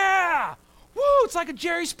 yeah! Woo! It's like a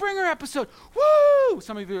Jerry Springer episode. Woo!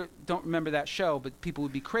 Some of you don't remember that show, but people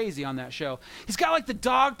would be crazy on that show. He's got like the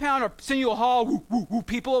dog pound or Arsenio Hall, woo, woo, woo,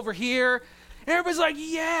 people over here. And everybody's like,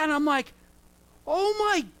 yeah. And I'm like, oh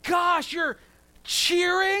my gosh, you're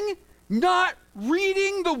cheering, not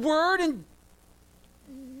reading the word and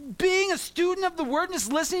being a student of the word and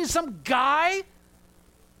just listening to some guy?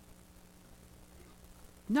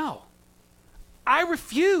 No. I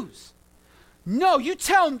refuse. No, you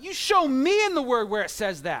show me in the word where it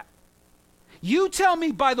says that. You tell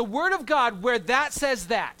me by the word of God where that says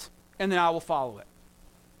that, and then I will follow it.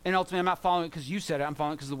 And ultimately, I'm not following it because you said it. I'm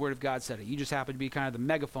following it because the word of God said it. You just happen to be kind of the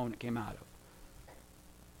megaphone it came out of.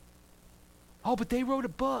 Oh, but they wrote a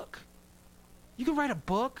book. You can write a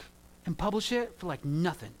book and publish it for like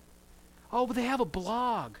nothing. Oh, but they have a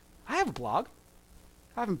blog. I have a blog.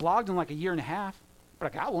 I haven't blogged in like a year and a half, but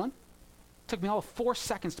I got one. It took me all of 4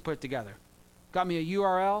 seconds to put it together. Got me a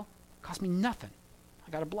URL. Cost me nothing.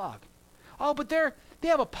 I got a blog. Oh, but they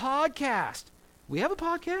have a podcast. We have a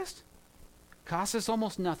podcast. Costs us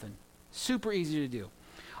almost nothing. Super easy to do.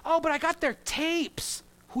 Oh, but I got their tapes.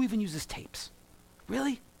 Who even uses tapes?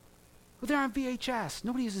 Really? Well, they're on VHS.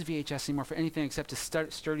 Nobody uses VHS anymore for anything except to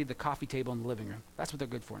sturdy the coffee table in the living room. That's what they're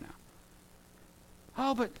good for now.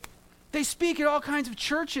 Oh, but they speak at all kinds of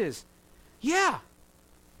churches. Yeah.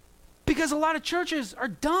 Because a lot of churches are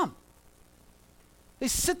dumb. They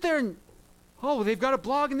sit there and, oh, they've got a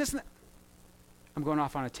blog and this and that. I'm going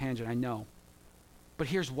off on a tangent, I know. But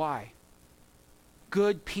here's why.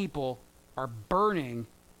 Good people are burning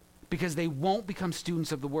because they won't become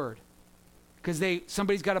students of the word. Because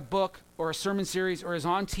somebody's got a book or a sermon series or is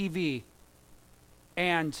on TV,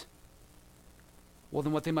 and, well,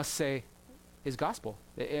 then what they must say is gospel.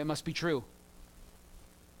 It must be true.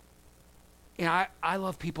 And I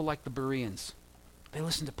love people like the Bereans. They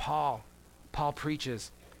listen to Paul. Paul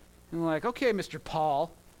preaches. And they're like, okay, Mr.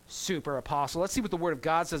 Paul, super apostle, let's see what the word of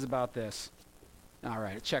God says about this. All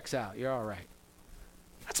right, it checks out. You're all right.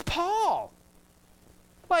 That's Paul.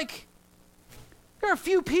 Like, there are a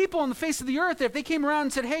few people on the face of the earth that if they came around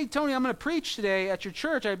and said, hey, Tony, I'm going to preach today at your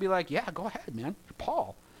church, I'd be like, yeah, go ahead, man. You're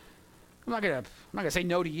Paul. I'm not gonna say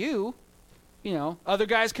no to you. You know, other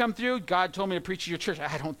guys come through, God told me to preach at your church.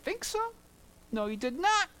 I don't think so. No, he did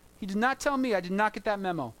not. He did not tell me. I did not get that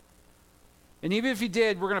memo. And even if he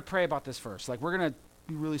did, we're going to pray about this first. Like, we're going to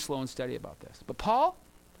be really slow and steady about this. But Paul,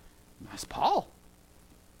 that's Paul.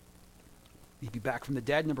 He'd be back from the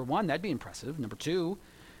dead, number one. That'd be impressive. Number two,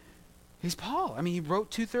 he's Paul. I mean, he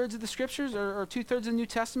wrote 2/3 of the scriptures or 2/3 of the New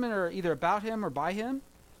Testament are either about him or by him.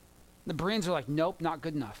 The Bereans are like, nope, not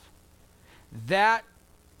good enough. That,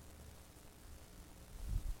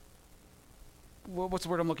 what's the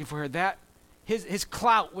word I'm looking for here? That, his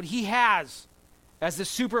clout, what he has as the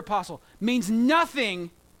super apostle, means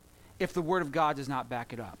nothing if the word of God does not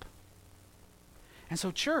back it up. And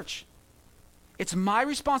so, church, it's my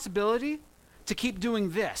responsibility to keep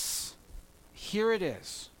doing this. Here it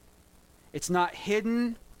is. It's not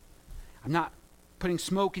hidden. I'm not putting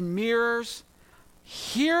smoke in mirrors.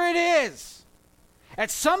 Here it is.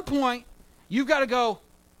 At some point, you've got to go,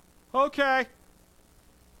 okay.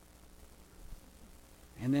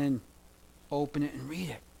 And then open it and read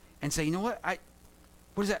it and say, you know what?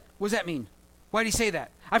 What does that mean? Why did he say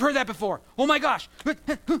that? I've heard that before. Oh my gosh. And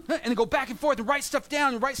then go back and forth and write stuff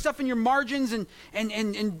down and write stuff in your margins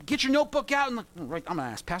and get your notebook out and like, right, I'm going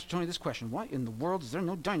to ask Pastor Tony this question. Why in the world is there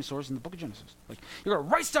no dinosaurs in the book of Genesis? Like, you're going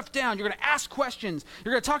to write stuff down. You're going to ask questions.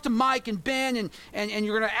 You're going to talk to Mike and Ben and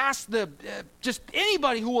you're going to ask just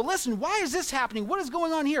anybody who will listen. Why is this happening? What is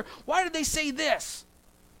going on here? Why did they say this?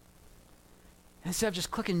 Instead of just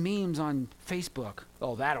clicking memes on Facebook.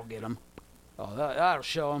 Oh, that'll get them. Oh, that'll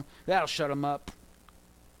show them. That'll shut them up.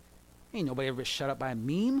 Ain't nobody ever shut up by a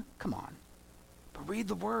meme. Come on. But read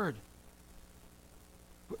the word.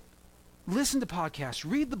 Listen to podcasts.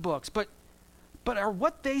 Read the books. But are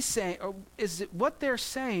what they say, or is it what they're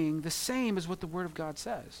saying the same as what the word of God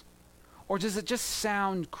says? Or does it just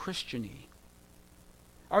sound Christian-y?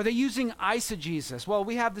 Are they using eisegesis? Well,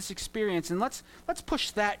 we have this experience, and let's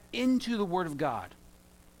push that into the word of God.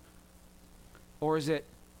 Or is it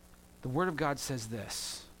the word of God says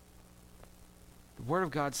this? The word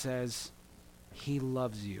of God says he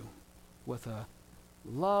loves you with a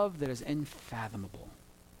love that is unfathomable.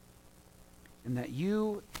 And that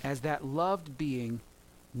you, as that loved being,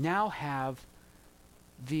 now have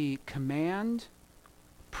the command,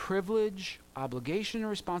 privilege, obligation, and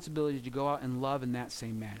responsibility to go out and love in that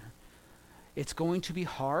same manner. It's going to be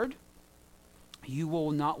hard. You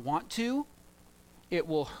will not want to. It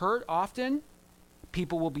will hurt often.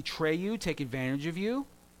 People will betray you, take advantage of you.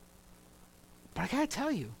 But I gotta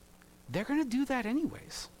tell you, they're going to do that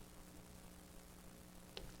anyways.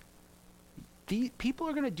 People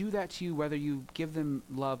are going to do that to you whether you give them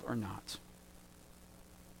love or not.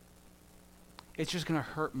 It's just going to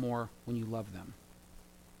hurt more when you love them.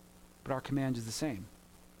 But our command is the same.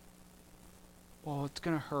 Well, it's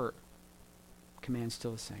going to hurt. Command's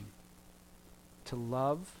still the same. To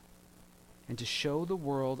love and to show the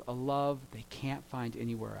world a love they can't find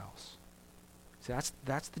anywhere else. So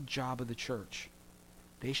that's the job of the church.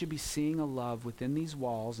 They should be seeing a love within these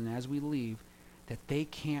walls, and as we leave, that they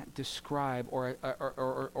can't describe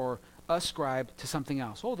or ascribe to something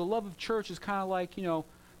else. Oh, the love of church is kind of like,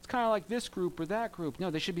 it's kind of like this group or that group. No,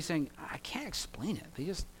 they should be saying, I can't explain it.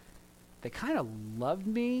 They kind of loved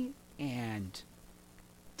me and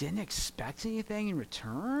didn't expect anything in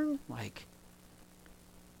return. Like,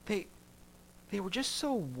 they were just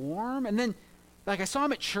so warm. And then, like, I saw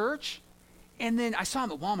them at church, and then I saw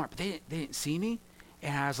them at Walmart, but they didn't see me.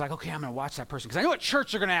 And I was like, okay, I'm going to watch that person. Because I know at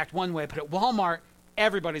church they're going to act one way, but at Walmart,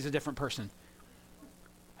 everybody's a different person.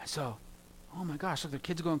 And so, oh my gosh, look, their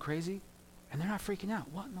kids are going crazy, and they're not freaking out.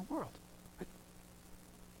 What in the world?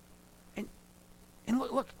 And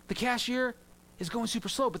look, the cashier is going super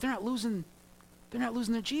slow, but they're not losing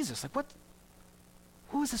their Jesus. Like, what?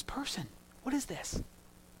 Who is this person? What is this?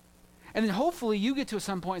 And then hopefully you get to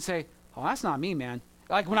some point and say, oh, that's not me, man.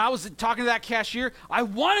 Like when I was talking to that cashier, I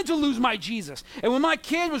wanted to lose my Jesus. And when my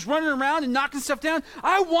kid was running around and knocking stuff down,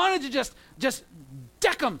 I wanted to just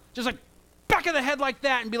deck him, just like back of the head like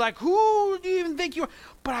that and be like, who do you even think you are?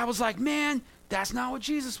 But I was like, man, that's not what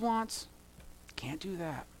Jesus wants. Can't do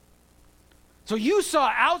that. So you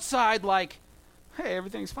saw outside like, hey,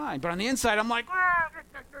 everything's fine. But on the inside, I'm like,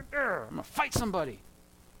 I'm going to fight somebody.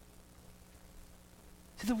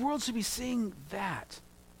 See, the world should be seeing that.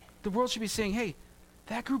 The world should be saying, hey,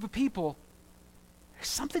 that group of people, there's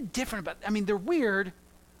something different about, they're weird,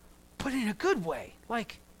 but in a good way.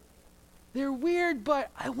 Like, they're weird,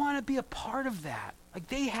 but I want to be a part of that. Like,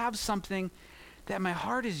 they have something that my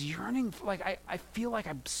heart is yearning for. Like, I feel like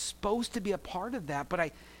I'm supposed to be a part of that, but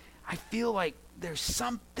I feel like there's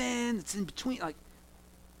something that's in between. Like,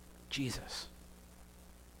 Jesus.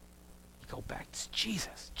 You go back, it's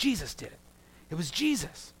Jesus. Jesus did it. It was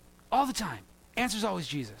Jesus. All the time. Answer's always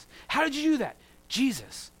Jesus. How did you do that?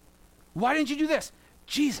 Jesus. Why didn't you do this?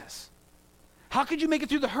 Jesus. How could you make it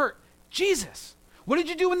through the hurt? Jesus. What did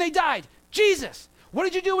you do when they died? Jesus. What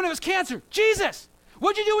did you do when it was cancer? Jesus.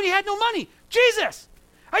 What did you do when you had no money? Jesus.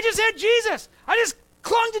 I just had Jesus. I just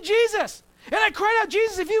clung to Jesus. And I cried out,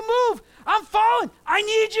 Jesus, if you move, I'm falling. I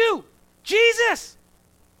need you. Jesus.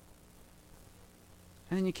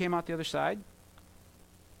 And then you came out the other side,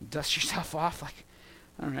 dust yourself off. Like,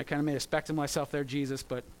 I don't know, I kind of made a spectacle of myself there, Jesus,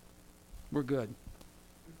 but we're good.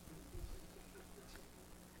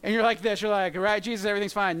 And you're like this, you're like, all right, Jesus,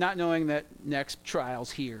 everything's fine, not knowing that next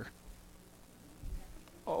trial's here.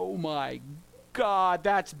 Oh my God,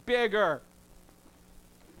 that's bigger.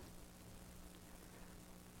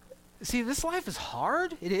 See, this life is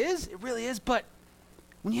hard. It is. It really is. But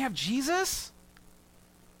when you have Jesus,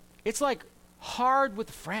 it's like hard with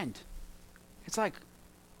a friend. It's like,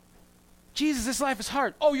 Jesus, this life is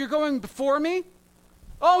hard. Oh, you're going before me?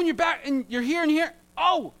 Oh, and you're back, and you're here and here.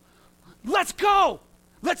 Oh, let's go.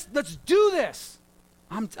 Let's do this.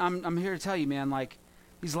 I'm here to tell you, man, like,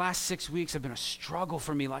 these last 6 weeks have been a struggle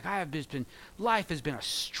for me. Like, life has been a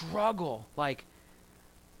struggle. Like,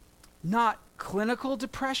 not clinical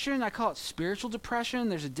depression. I call it spiritual depression.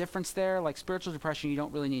 There's a difference there. Like, spiritual depression, you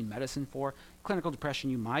don't really need medicine for. Clinical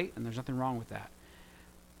depression, you might, and there's nothing wrong with that.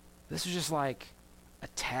 This is just like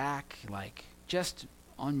attack, like just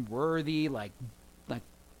unworthy, like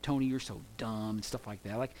Tony, you're so dumb, and stuff like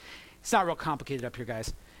that. Like, it's not real complicated up here,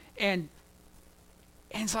 guys. And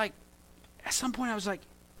it's like, at some point I was like,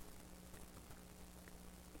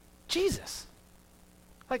 Jesus,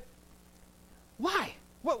 like, why?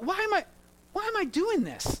 Why am I doing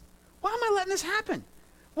this? Why am I letting this happen?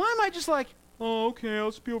 Why am I just like, oh, okay, I'll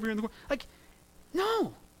just be over here in the world? Like,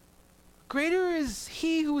 no. Greater is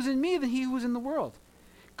he who is in me than he who is in the world.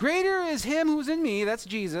 Greater is him who is in me, that's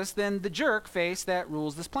Jesus, than the jerk face that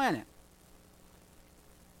rules this planet.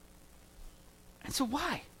 And so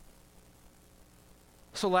why?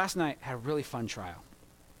 So last night, I had a really fun trial.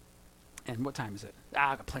 And what time is it?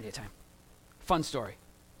 I got plenty of time. Fun story.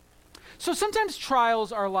 So sometimes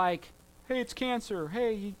trials are like, hey, it's cancer.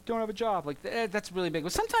 Hey, you don't have a job. Like, that's really big.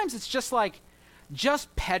 But sometimes it's just like,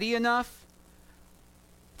 just petty enough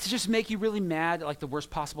to just make you really mad at like the worst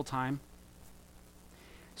possible time.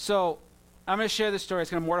 So I'm going to share this story. It's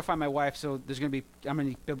going to mortify my wife. So I'm going to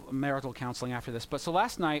need marital counseling after this. But so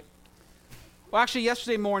last night, well, actually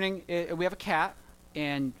yesterday morning, we have a cat,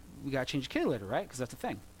 and we got to change the kitty litter, right? Because that's the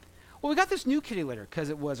thing. Well, we got this new kitty litter because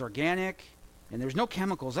it was organic and there's no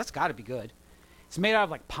chemicals. That's got to be good. It's made out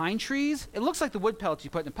of like pine trees. It looks like the wood pellets you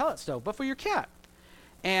put in a pellet stove, but for your cat.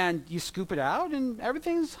 And you scoop it out and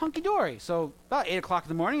everything's hunky-dory. So about 8 o'clock in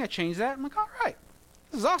the morning, I changed that. I'm like, all right,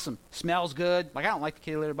 this is awesome. Smells good. Like, I don't like the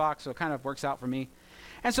kitty litter box, so it kind of works out for me.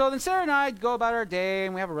 And so then Sarah and I go about our day,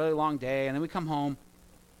 and we have a really long day, and then we come home.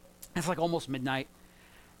 It's like almost midnight.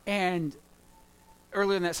 And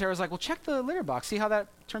earlier than that, Sarah was like, well, check the litter box, see how that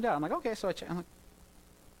turned out. I'm like, okay. So I check. I'm like,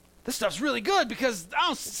 this stuff's really good because I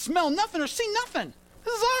don't smell nothing or see nothing.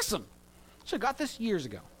 This is awesome. Should have got this years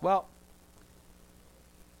ago. Well,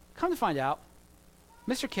 come to find out,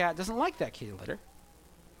 Mr. Cat doesn't like that kitty litter.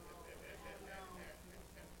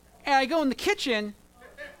 And I go in the kitchen,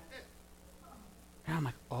 and I'm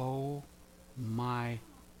like, oh my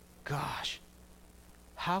gosh.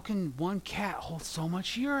 How can one cat hold so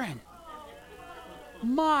much urine?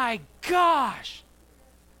 My gosh.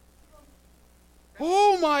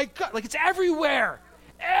 Oh my God. Like, it's everywhere.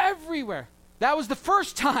 Everywhere. That was the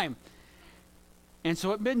first time. And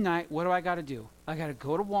so at midnight, what do I got to do? I got to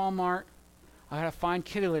go to Walmart. I got to find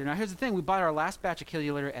kitty litter. Now, here's the thing. We bought our last batch of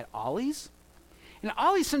kitty litter at Ollie's. And at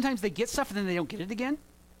Ollie's, sometimes they get stuff and then they don't get it again.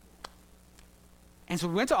 And so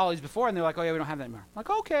we went to Ollie's before, and they're like, oh, yeah, we don't have that anymore. I'm like,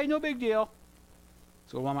 okay, no big deal.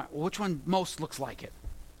 So Walmart, well, which one most looks like it?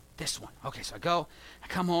 This one. Okay, so I go. I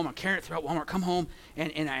come home. I'm carrying it throughout Walmart. Come home,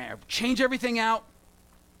 and I change everything out.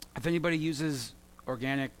 If anybody uses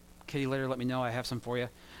organic kitty litter, let me know. I have some for you.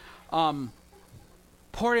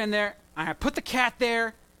 Pour it in there. I put the cat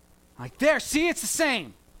there. I'm like, there, see, it's the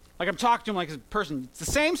same. Like, I'm talking to him like a person. It's the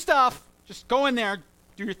same stuff. Just go in there,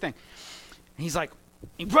 do your thing. And he's like,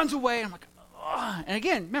 he runs away. I'm like, ugh. And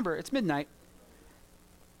again, remember, it's midnight.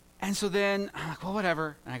 And so then I'm like, well,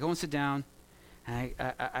 whatever. And I go and sit down. And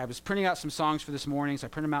I was printing out some songs for this morning, so I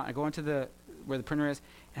print them out. And I go into where the printer is,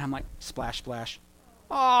 and I'm like, splash, splash.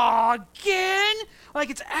 Oh, again? Like,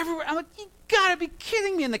 it's everywhere. I'm like, you gotta be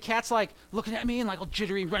kidding me. And the cat's like looking at me and like all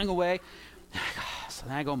jittery, running away. So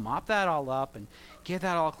then I go mop that all up and get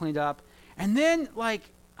that all cleaned up. And then, like,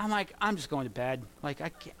 I'm just going to bed. Like, I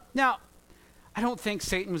can't. Now, I don't think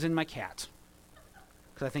Satan was in my cat.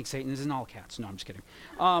 Because I think Satan is in all cats. No, I'm just kidding.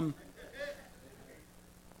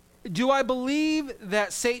 Do I believe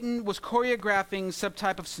that Satan was choreographing some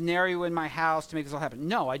type of scenario in my house to make this all happen?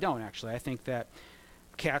 No, I don't, actually. I think that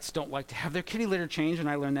cats don't like to have their kitty litter changed, and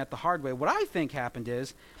I learned that the hard way. What I think happened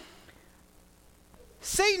is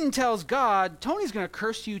Satan tells God, Tony's going to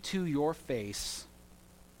curse you to your face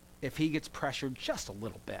if he gets pressured just a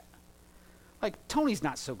little bit. Like, Tony's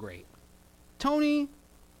not so great. Tony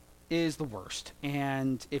is the worst.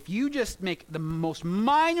 And if you just make the most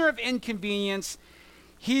minor of inconvenience,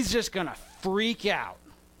 he's just going to freak out.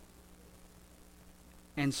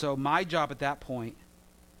 And so my job at that point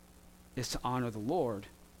is to honor the Lord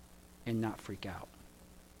and not freak out.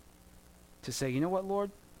 To say, you know what,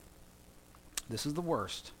 Lord? This is the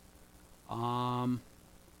worst.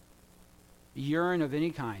 Urine of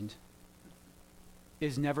any kind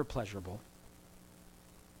is never pleasurable.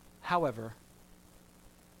 However,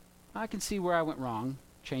 I can see where I went wrong,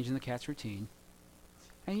 changing the cat's routine.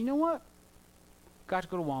 And you know what? Got to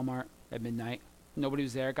go to Walmart at midnight. Nobody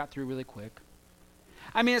was there. Got through really quick.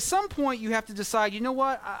 I mean, at some point, you have to decide, you know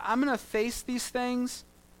what? I'm going to face these things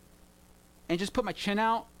and just put my chin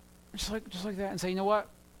out, just like that, and say, you know what?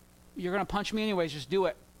 You're going to punch me anyways. Just do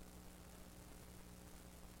it.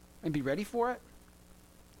 And be ready for it.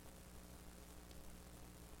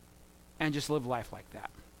 And just live life like that.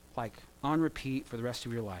 Like, on repeat for the rest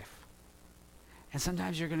of your life. And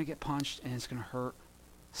sometimes you're going to get punched and it's going to hurt.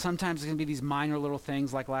 Sometimes it's going to be these minor little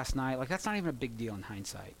things like last night. Like, that's not even a big deal in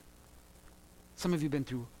hindsight. Some of you have been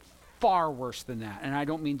through far worse than that. And I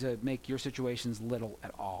don't mean to make your situations little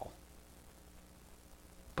at all.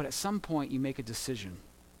 But at some point, you make a decision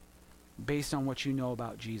based on what you know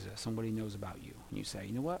about Jesus and what he knows about you. And you say,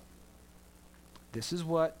 you know what? This is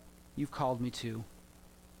what you've called me to.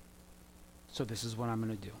 So this is what I'm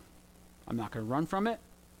going to do. I'm not going to run from it.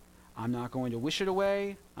 I'm not going to wish it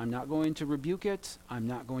away. I'm not going to rebuke it. I'm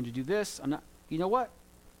not going to do this. You know what?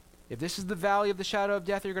 If this is the valley of the shadow of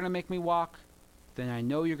death you're going to make me walk, then I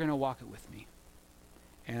know you're going to walk it with me.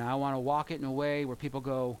 And I want to walk it in a way where people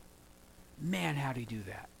go, man, how'd he do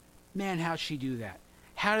that? Man, how'd she do that?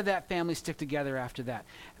 How did that family stick together after that?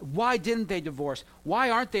 Why didn't they divorce?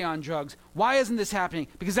 Why aren't they on drugs? Why isn't this happening?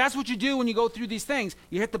 Because that's what you do when you go through these things.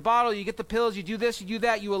 You hit the bottle, you get the pills, you do this, you do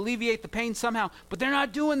that, you alleviate the pain somehow. But they're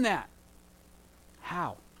not doing that.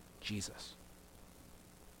 How? Jesus.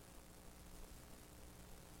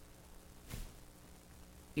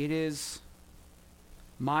 It is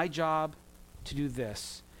my job to do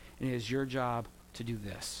this, and it is your job to do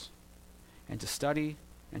this. And to study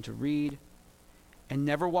and to read and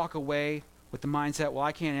never walk away with the mindset, well,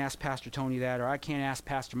 I can't ask Pastor Tony that, or I can't ask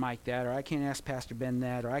Pastor Mike that, or I can't ask Pastor Ben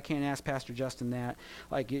that, or I can't ask Pastor Justin that.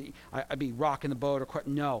 Like, I'd be rocking the boat.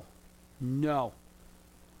 No.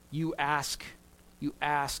 You ask,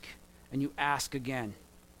 and you ask again.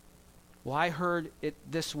 Well, I heard it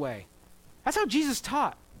this way. That's how Jesus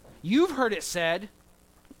taught. You've heard it said,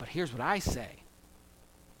 but here's what I say.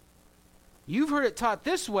 You've heard it taught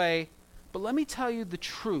this way, but let me tell you the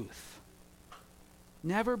truth.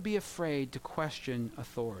 Never be afraid to question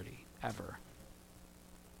authority, ever.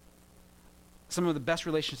 Some of the best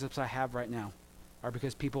relationships I have right now are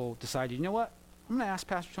because people decided, you know what? I'm going to ask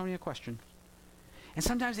Pastor Tony a question. And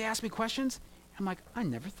sometimes they ask me questions, and I'm like, I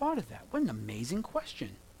never thought of that. What an amazing question.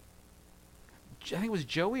 I think it was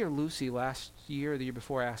Joey or Lucy last year or the year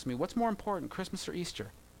before asked me, what's more important, Christmas or Easter?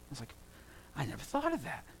 I was like, I never thought of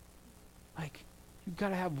that. Like, you've got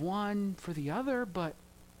to have one for the other, but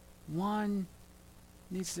one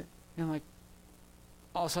needs to, and like,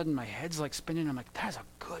 all of a sudden my head's like spinning. I'm like, that's a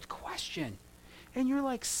good question. And you're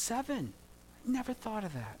like 7. Never thought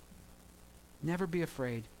of that. Never be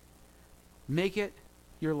afraid. Make it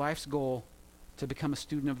your life's goal to become a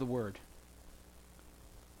student of the Word.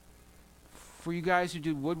 For you guys who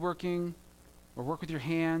do woodworking or work with your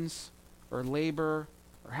hands or labor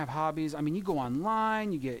or have hobbies, I mean, you go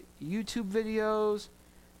online, you get YouTube videos,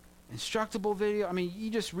 instructable video. I mean,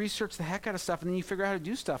 you just research the heck out of stuff, and then you figure out how to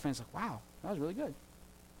do stuff, and it's like, wow, that was really good.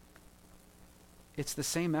 It's the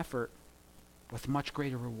same effort with much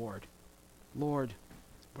greater reward. Lord,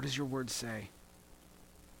 what does your word say?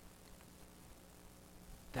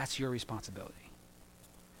 That's your responsibility.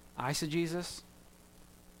 Eisegesis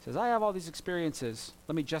says, I have all these experiences.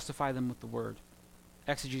 Let me justify them with the word.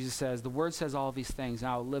 Exegesis says, the word says all of these things, and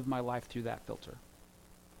I'll live my life through that filter.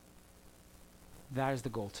 That is the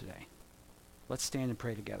goal today. Let's stand and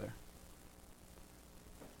pray together.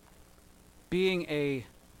 Being a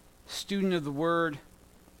student of the word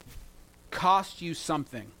costs you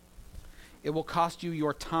something. It will cost you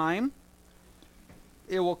your time.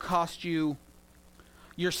 It will cost you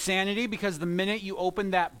your sanity, because the minute you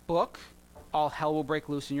open that book, all hell will break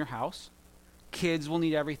loose in your house. Kids will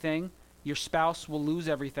need everything. Your spouse will lose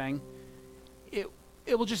everything. It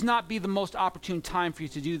will just not be the most opportune time for you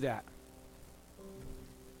to do that.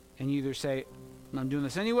 And you either say, I'm doing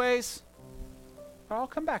this anyways, or I'll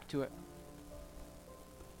come back to it.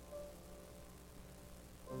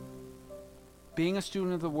 Being a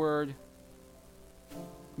student of the Word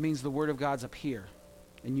means the Word of God's up here,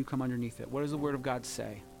 and you come underneath it. What does the Word of God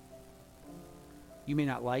say? You may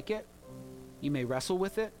not like it. You may wrestle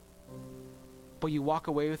with it. But you walk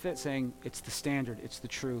away with it saying, it's the standard. It's the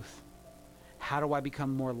truth. How do I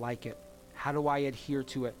become more like it? How do I adhere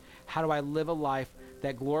to it? How do I live a life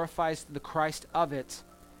that glorifies the Christ of it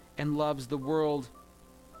and loves the world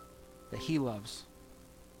that he loves?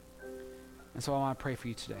 And so I want to pray for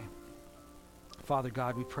you today. Father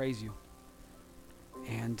God, we praise you.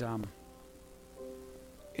 And,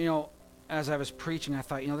 as I was preaching, I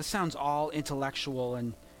thought, this sounds all intellectual.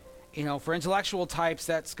 And, for intellectual types,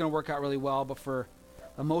 that's going to work out really well. But for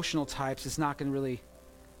emotional types, it's not going to really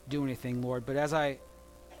do anything, Lord. But as I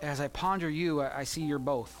ponder you, I see you're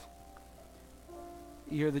both.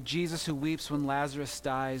 You're the Jesus who weeps when Lazarus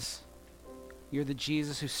dies. You're the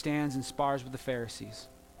Jesus who stands and spars with the Pharisees.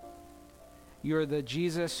 You're the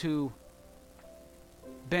Jesus who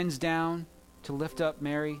bends down to lift up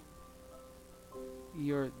Mary.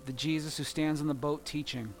 You're the Jesus who stands on the boat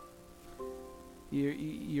teaching.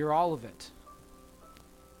 You're all of it.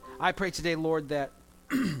 I pray today, Lord, that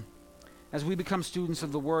as we become students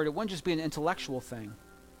of the Word, it wouldn't just be an intellectual thing.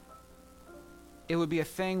 It would be a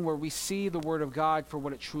thing where we see the Word of God for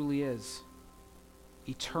what it truly is.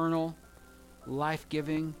 Eternal,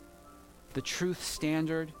 life-giving, the truth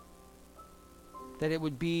standard. That it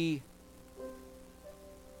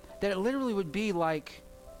literally would be like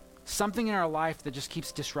something in our life that just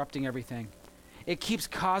keeps disrupting everything. It keeps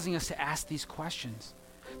causing us to ask these questions,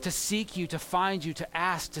 to seek you, to find you, to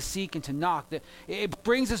ask, to seek, and to knock. That it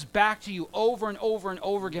brings us back to you over and over and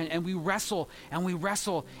over again, and we wrestle, and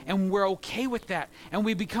we're okay with that. And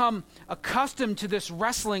we become accustomed to this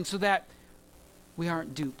wrestling so that we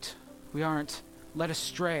aren't duped. We aren't led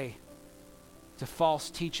astray to false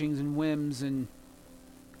teachings and whims and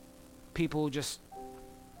people who just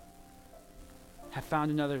have found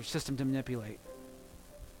another system to manipulate.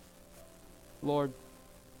 Lord,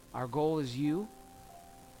 our goal is you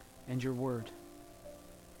and your word.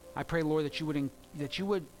 I pray, Lord, that you would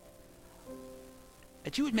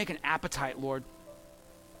make an appetite, Lord,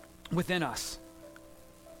 within us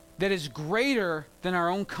that is greater than our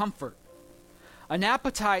own comfort. An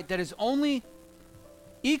appetite that is only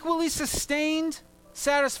equally sustained,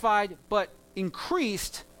 satisfied, but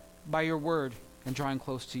increased by your word and drawing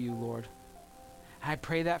close to you, Lord. And I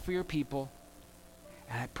pray that for your people.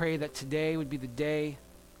 And I pray that today would be the day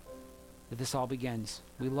that this all begins.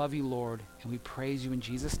 We love you, Lord, and we praise you in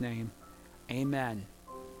Jesus' name. Amen.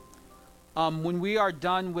 When we are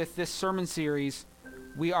done with this sermon series,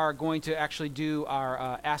 we are going to actually do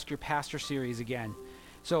our Ask Your Pastor series again.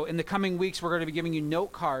 So in the coming weeks, we're going to be giving you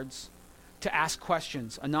note cards to ask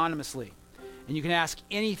questions anonymously. And you can ask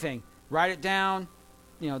anything. Write it down.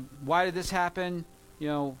 Why did this happen?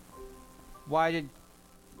 Why did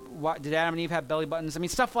Adam and Eve have belly buttons? I mean,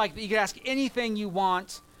 stuff like that. You can ask anything you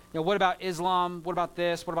want. What about Islam? What about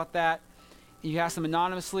this? What about that? You can ask them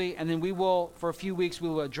anonymously, and then we will, for a few weeks, we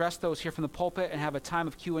will address those here from the pulpit and have a time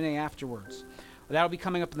of Q&A afterwards. That'll be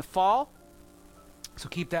coming up in the fall, so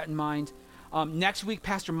keep that in mind. Next week,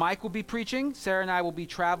 Pastor Mike will be preaching. Sarah and I will be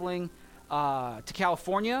traveling to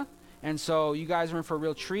California, and so you guys are in for a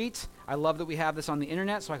real treat. I love that we have this on the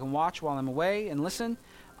internet so I can watch while I'm away and listen.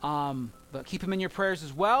 But keep him in your prayers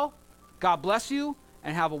as well. God bless you,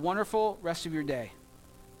 and have a wonderful rest of your day.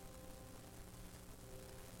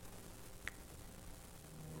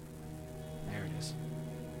 There it is.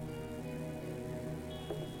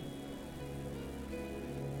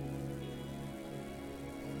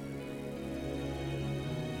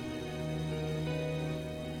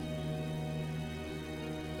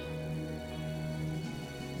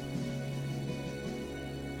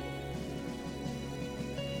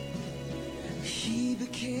 He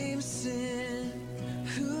became sin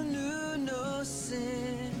who knew no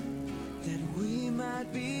sin, that we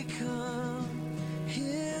might become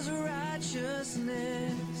his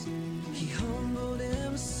righteousness. He humbled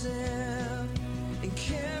himself and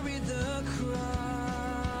carried the cross.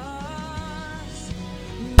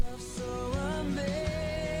 Love so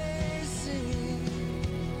amazing,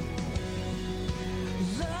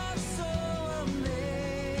 love so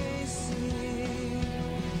amazing.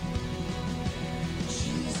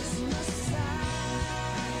 Jesus Messiah,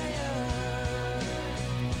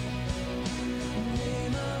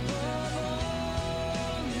 name above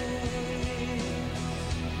all names,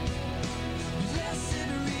 blessed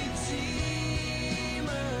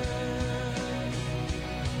Redeemer,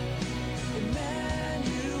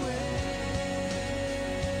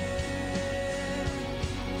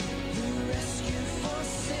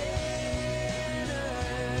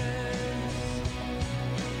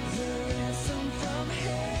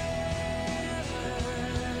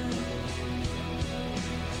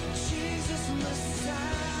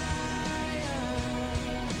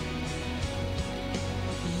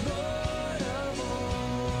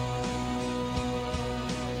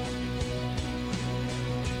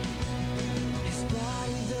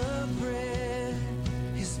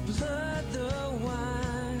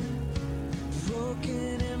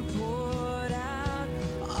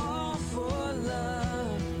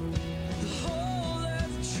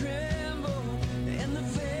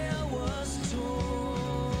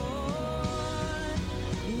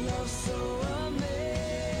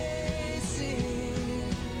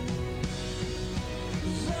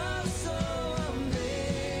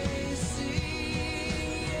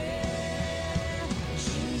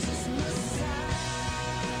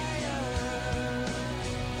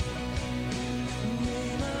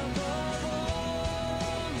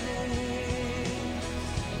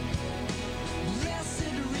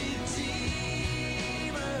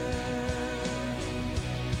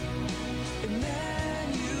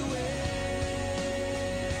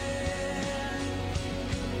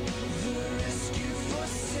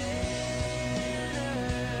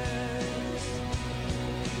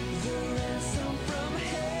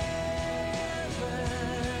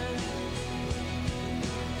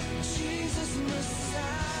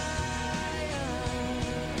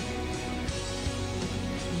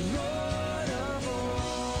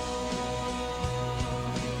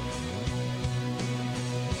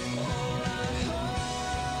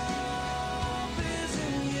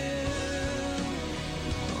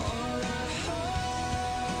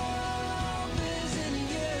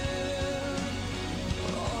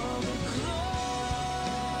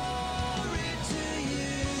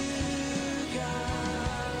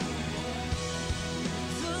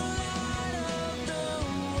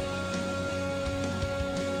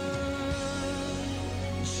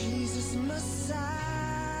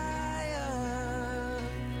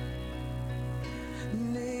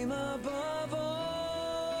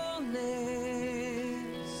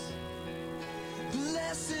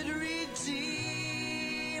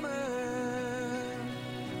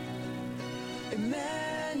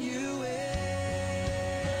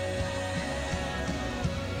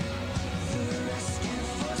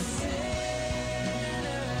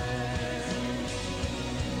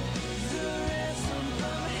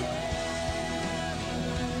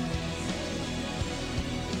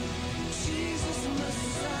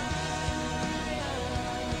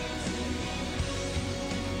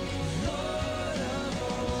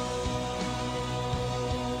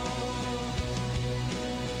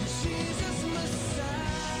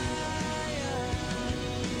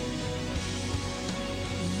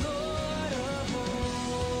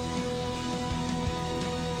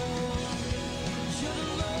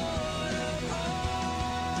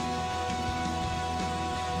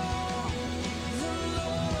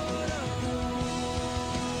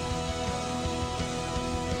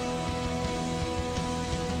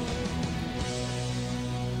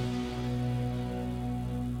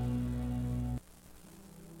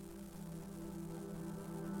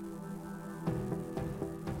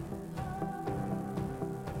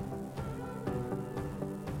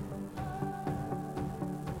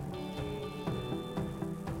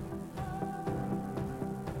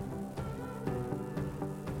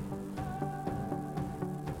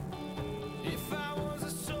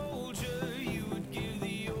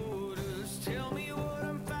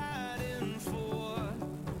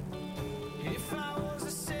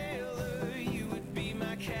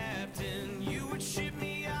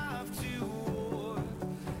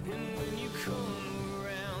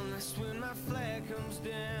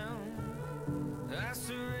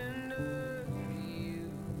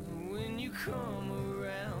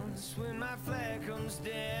 comes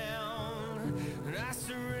down, and I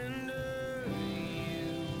surrender to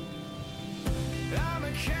you. I'm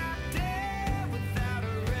a captive without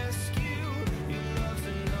a rescue. Your love's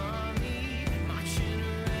an army marching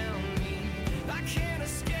around me. I can't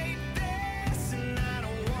escape this, and I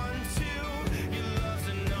don't want to. Your love's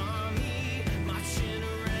an army marching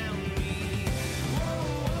around me. Whoa,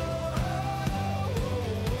 whoa, whoa, whoa,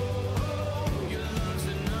 whoa. Your love's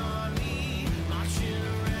an army marching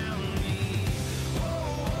around me. Whoa,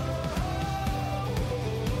 whoa, whoa, whoa,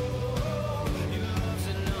 whoa. Your love's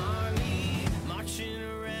an army marching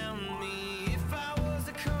around me. If I was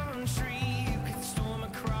a country, you could storm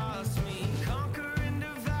across me, conquer and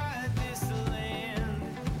divide this land.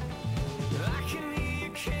 I can hear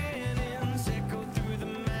your cannons echo through the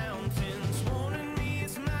mountains, warning me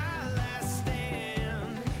it's my last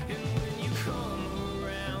stand. And when you come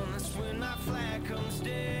around, that's when my flag comes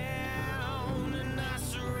down, and I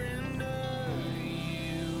surrender to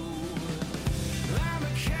you. I'm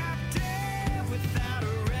a captive without a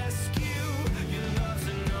rescue. Your love's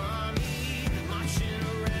an army marching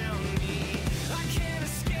around me. I can't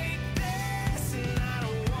escape this, and I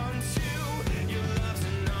don't want to. Your love's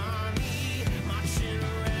an army marching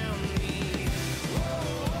around me. Whoa,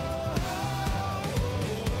 whoa,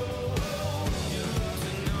 whoa, whoa. Your love's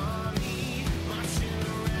an army marching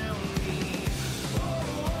around me. Whoa,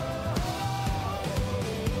 whoa, whoa,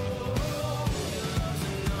 whoa. Your love's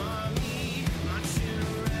an army marching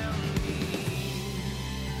around me.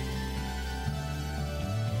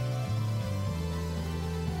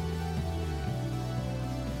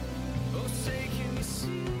 Oh, say, can you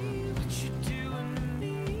see what you're doing to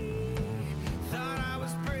me? Thought I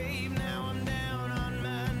was brave, now I'm down on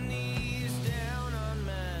my knees, down on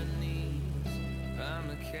my knees. I'm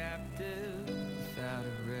a captive without a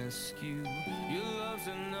rescue. Your love's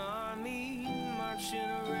an army marching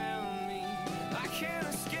around me. I can't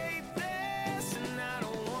escape this, and I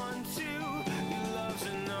don't want to. Your love's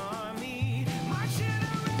an army marching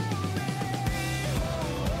around me.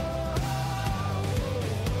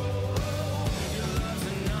 Your love's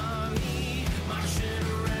an army marching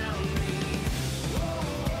around me.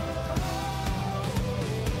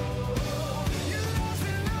 Your love's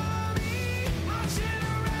an army marching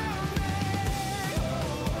around me.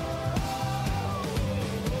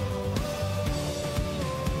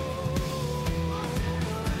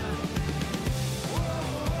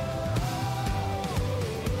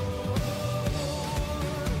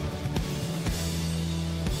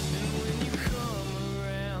 And when you come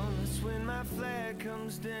around, that's when my flag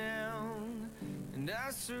comes down, and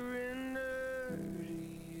I surrender to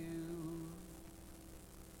you.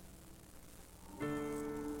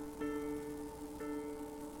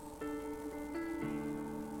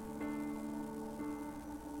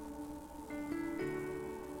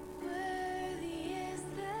 Worthy is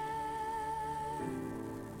the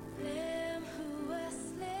Lamb who was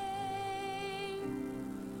slain.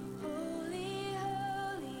 Holy,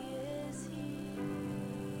 holy is He.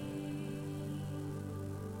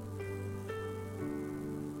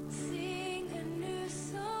 Sing a new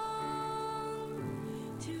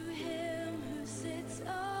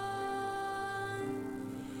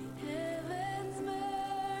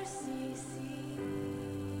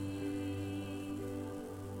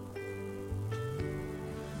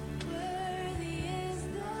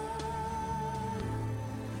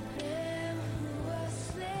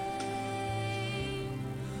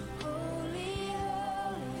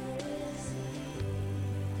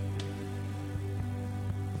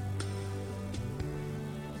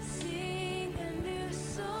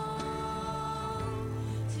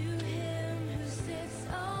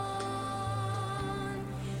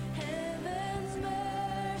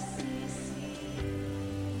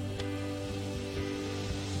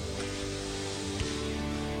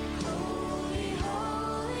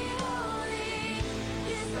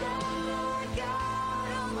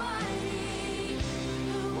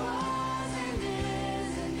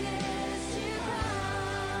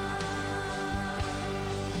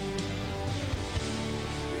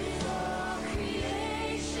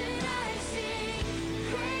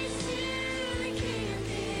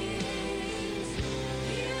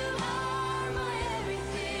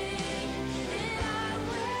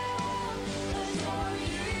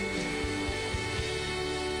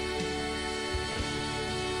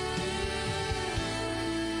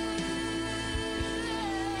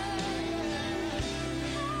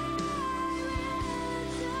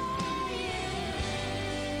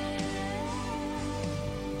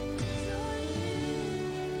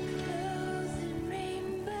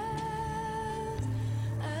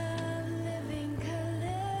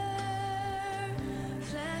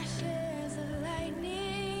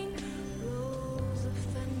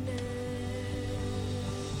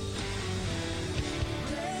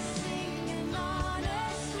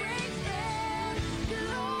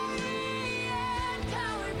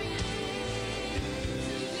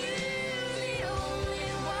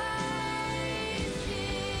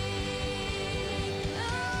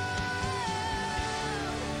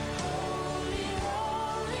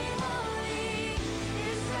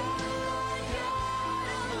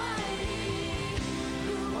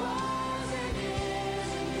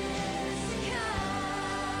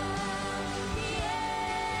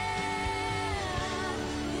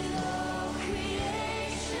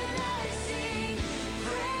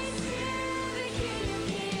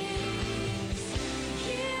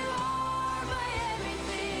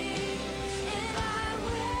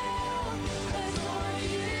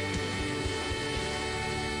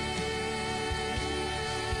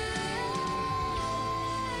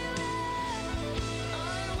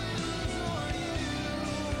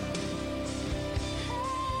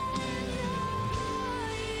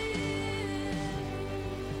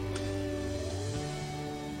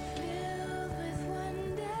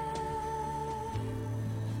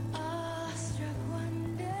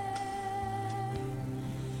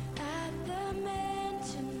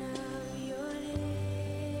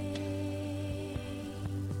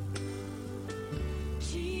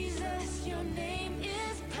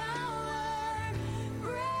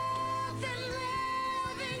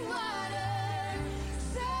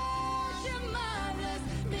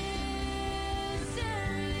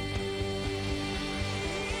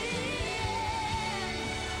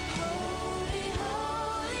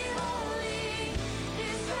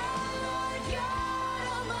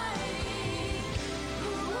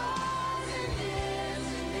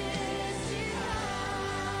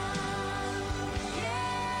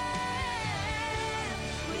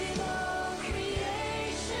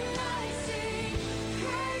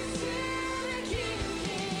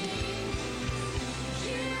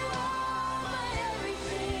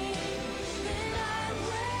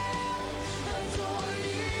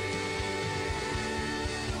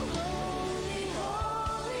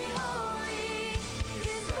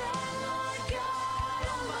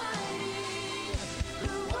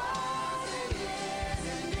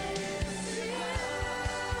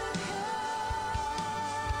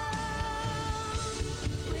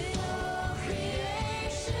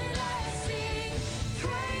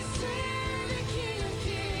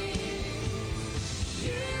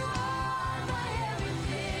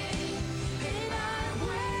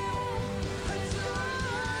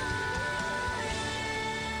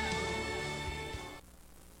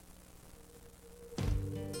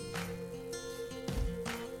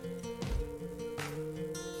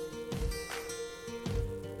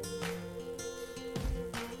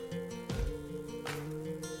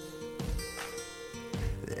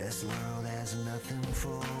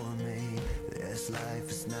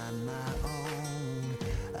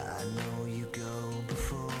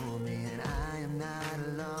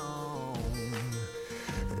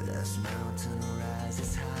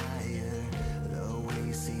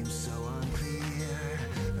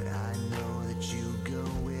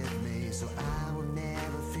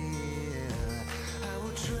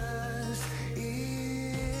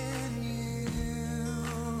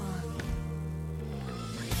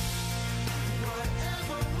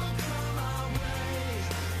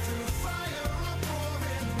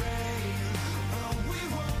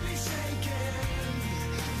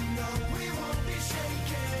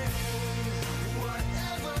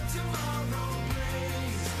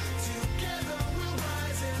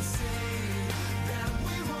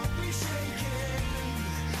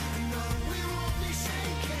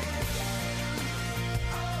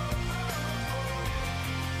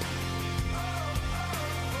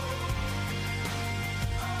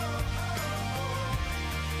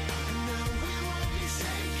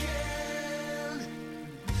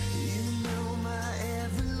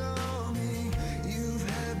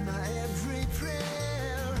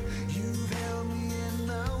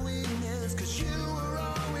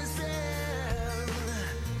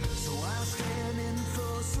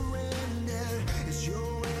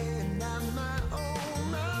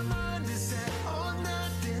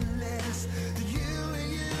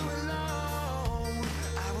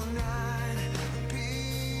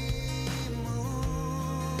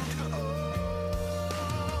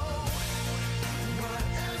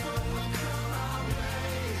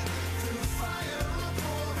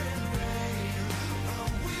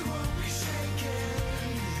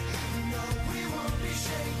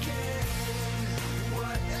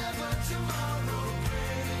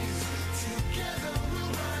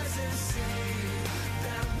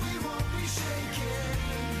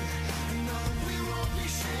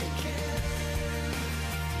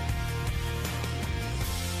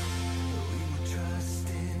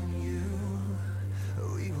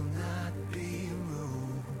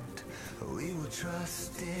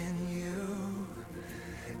trust in you,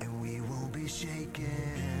 and we won't be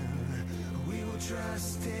shaken. We will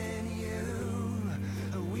trust in you,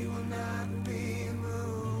 we will not be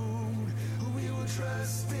moved. We will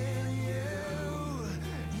trust in you,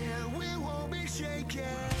 yeah, we won't be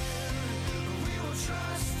shaken. We will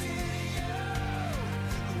trust in you,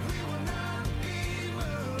 we will not be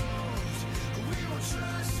moved. We will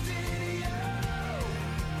trust in you,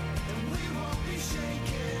 and we won't be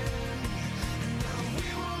shaken. No, we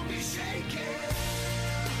won't be shaken.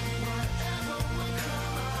 Whatever will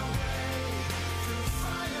come our way, through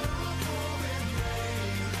fire or pouring rain,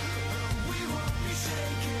 we won't be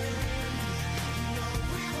shaken. No,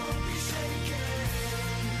 we won't be shaken.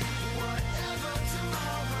 Whatever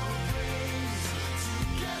tomorrow brings,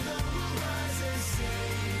 together we'll rise and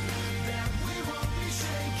sing that we won't be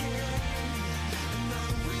shaken. No,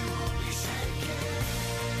 we won't be shaken.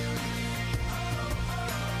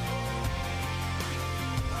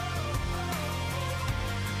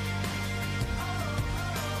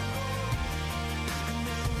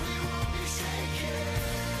 No, we won't be shaken.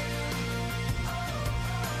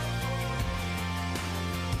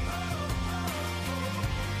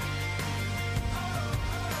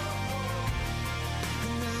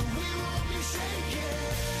 No, we won't be shaken.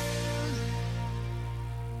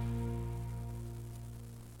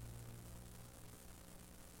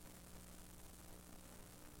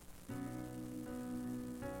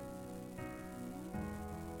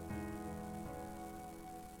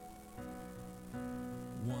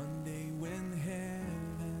 One day when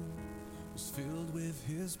heaven was filled with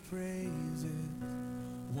his praises,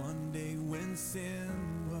 one day when sin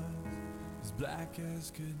was as black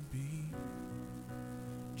as could be,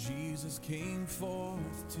 Jesus came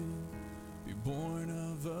forth to be born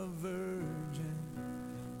of a virgin,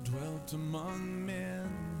 dwelt among men,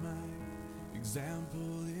 my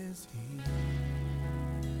example is he.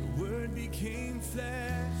 The word became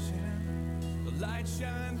flesh and the light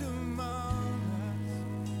shined among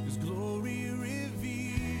us, his glory revealed.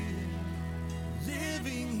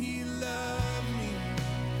 Living he loved me,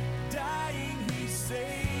 dying he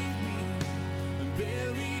saved me, and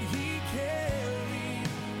buried he carried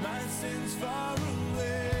my sins far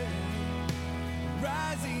away.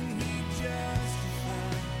 Rising he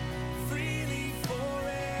justified, freely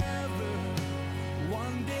forever.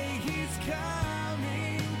 One day he's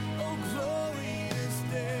coming, oh glorious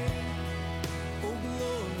day, oh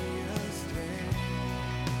glorious day.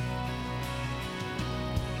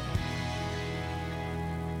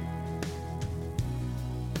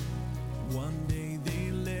 One day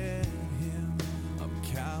they led him up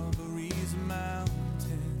Calvary's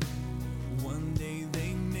mountain. One day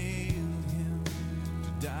they nailed him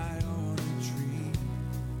to die on a tree.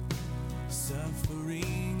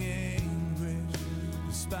 Suffering anguish,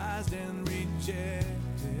 despised and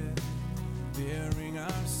rejected, bearing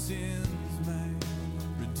our sins, my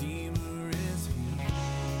Redeemer is he.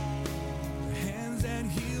 The hands that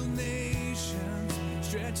heal nations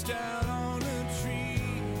stretched out on a tree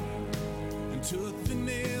and took the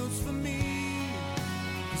nails for me.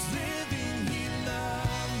 'Cause living he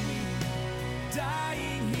loved me,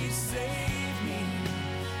 dying he saved me,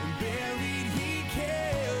 and buried he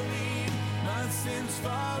carried my sins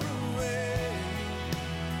far away.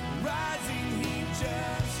 Rising he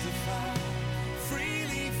justified,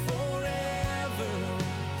 freely forever.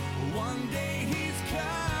 One day he's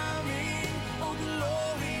coming, oh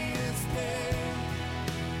glorious day,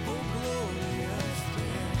 oh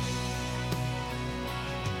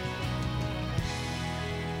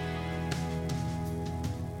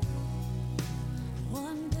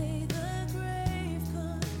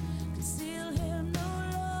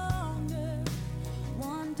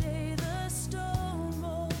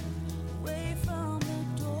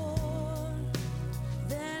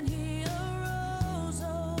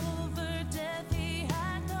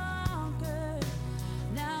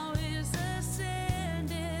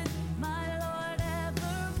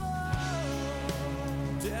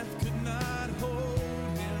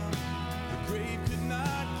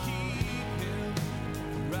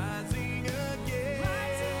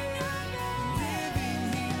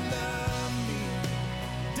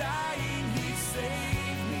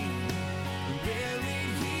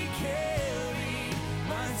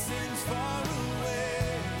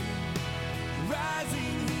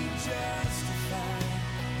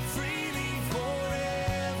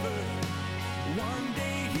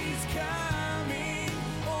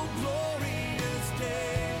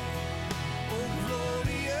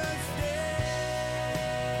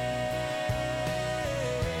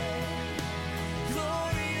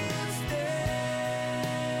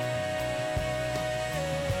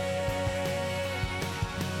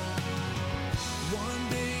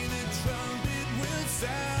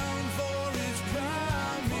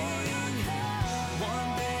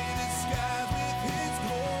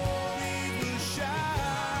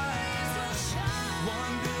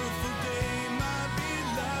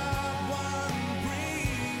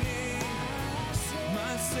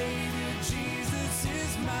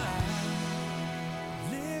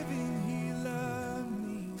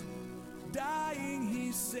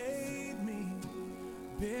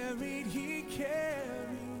buried, he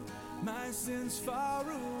carried my sins far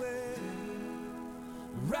away.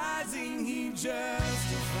 Rising, he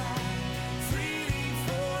justified, freely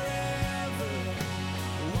forever.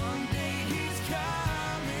 One day he's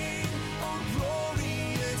coming, oh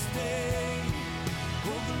glorious day,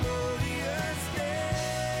 oh glorious day,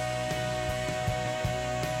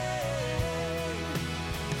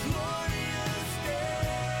 glorious day,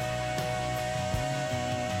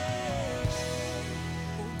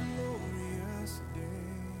 oh glorious day.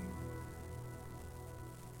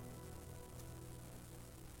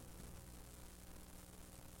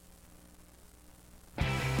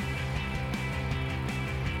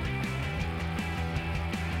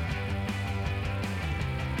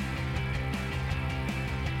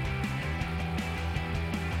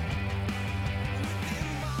 Within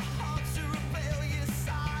my heart's a rebellious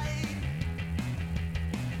side,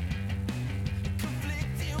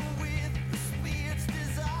 conflicting with the Spirit's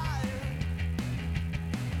desire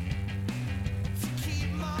to keep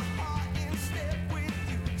my heart in step with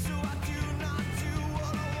you, so I do not do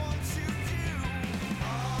what I want to do.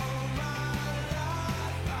 All my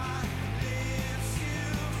life I live to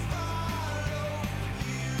follow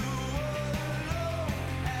you alone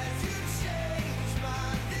as you change my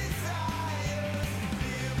desires,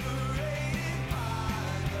 liberated by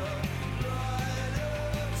the blood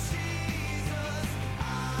of Jesus.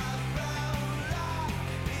 I found life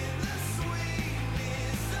in the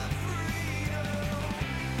sweetness of freedom.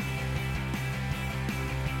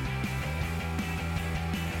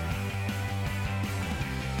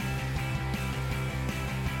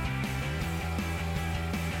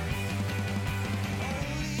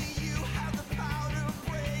 Only you have the power to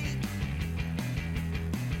break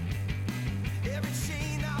every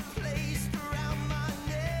chain I placed around my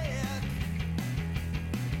neck.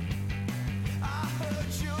 I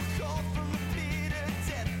heard your call from the pit of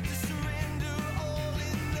death to surrender all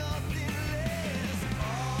and nothing less.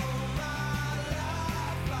 All my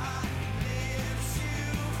life I live to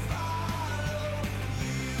follow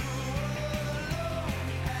you alone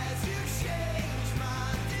as you change my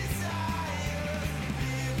desires,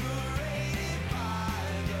 liberated by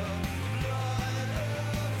the blood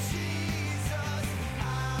of Jesus.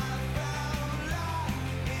 I found life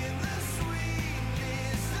in the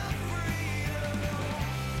sweetness of freedom.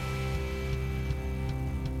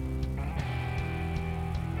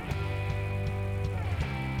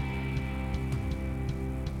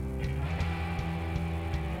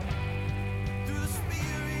 Through the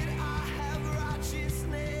Spirit I have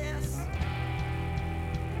righteousness,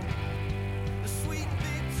 a sweet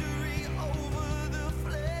victory over the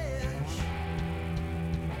flesh.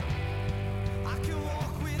 I can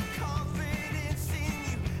walk with confidence in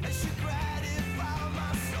you as you gratify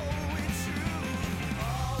my soul with truth.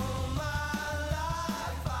 All my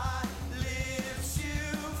life I live to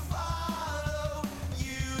follow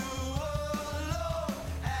you alone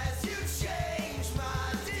as you change my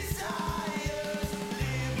desires,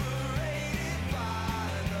 liberated by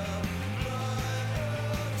the blood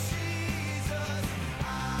of Jesus. I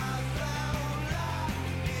found life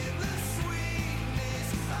in the sweetness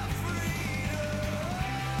of freedom.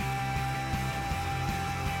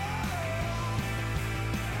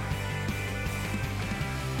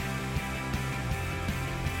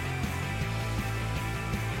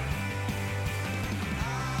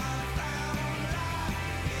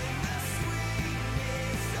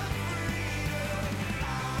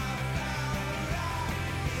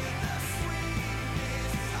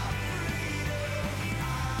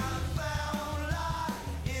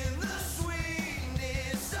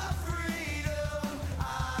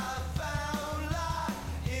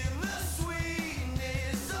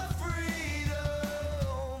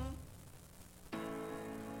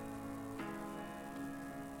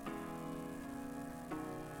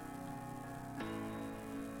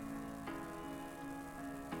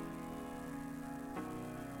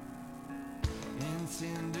 In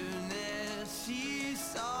tenderness she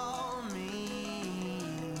saw me,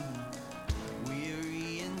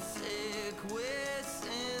 weary and sick with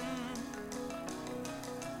sin,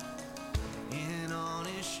 and on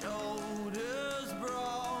his shoulders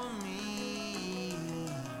brought me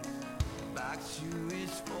back to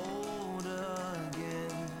his fold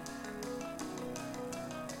again.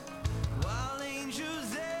 While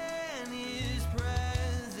angels in his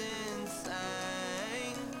presence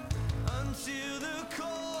sang until the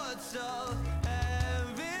chords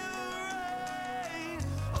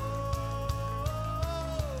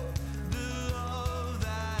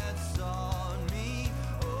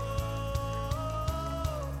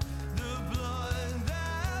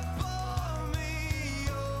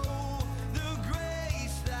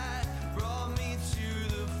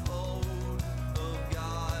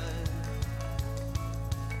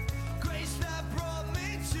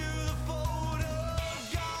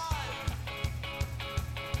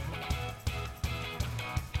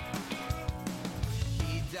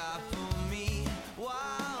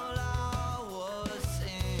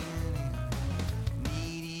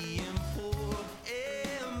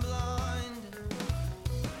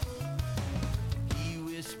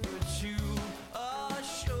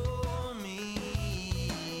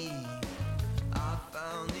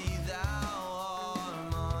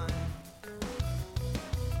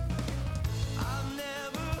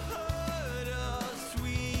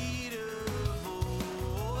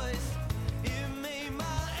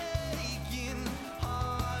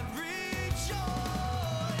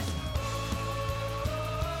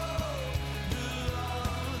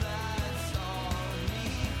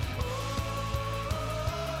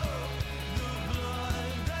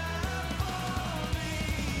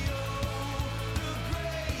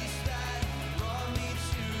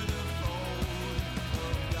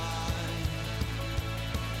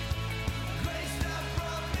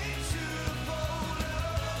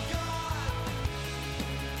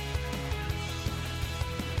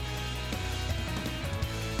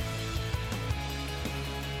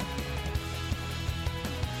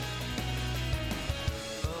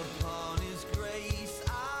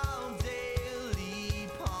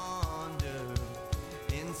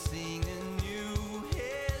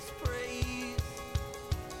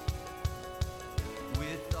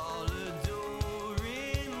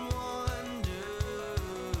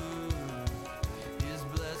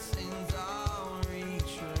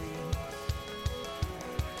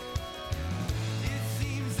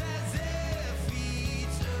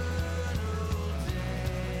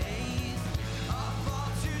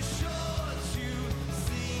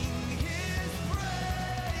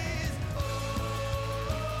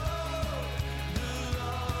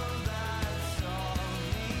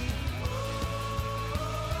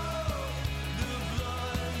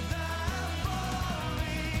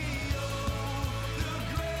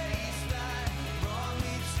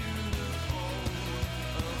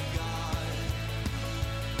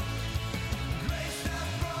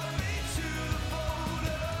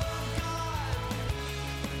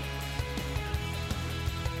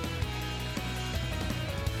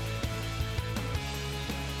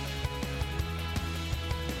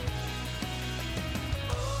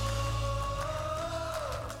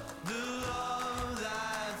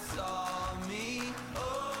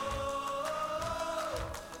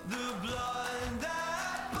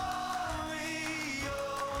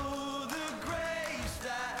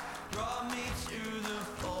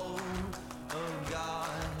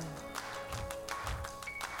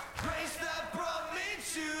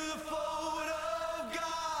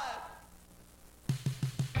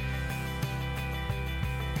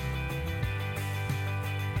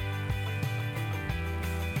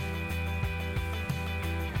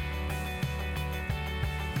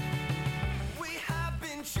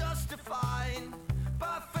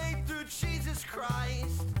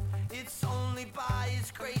Christ. It's only by His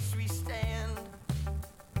grace we stand.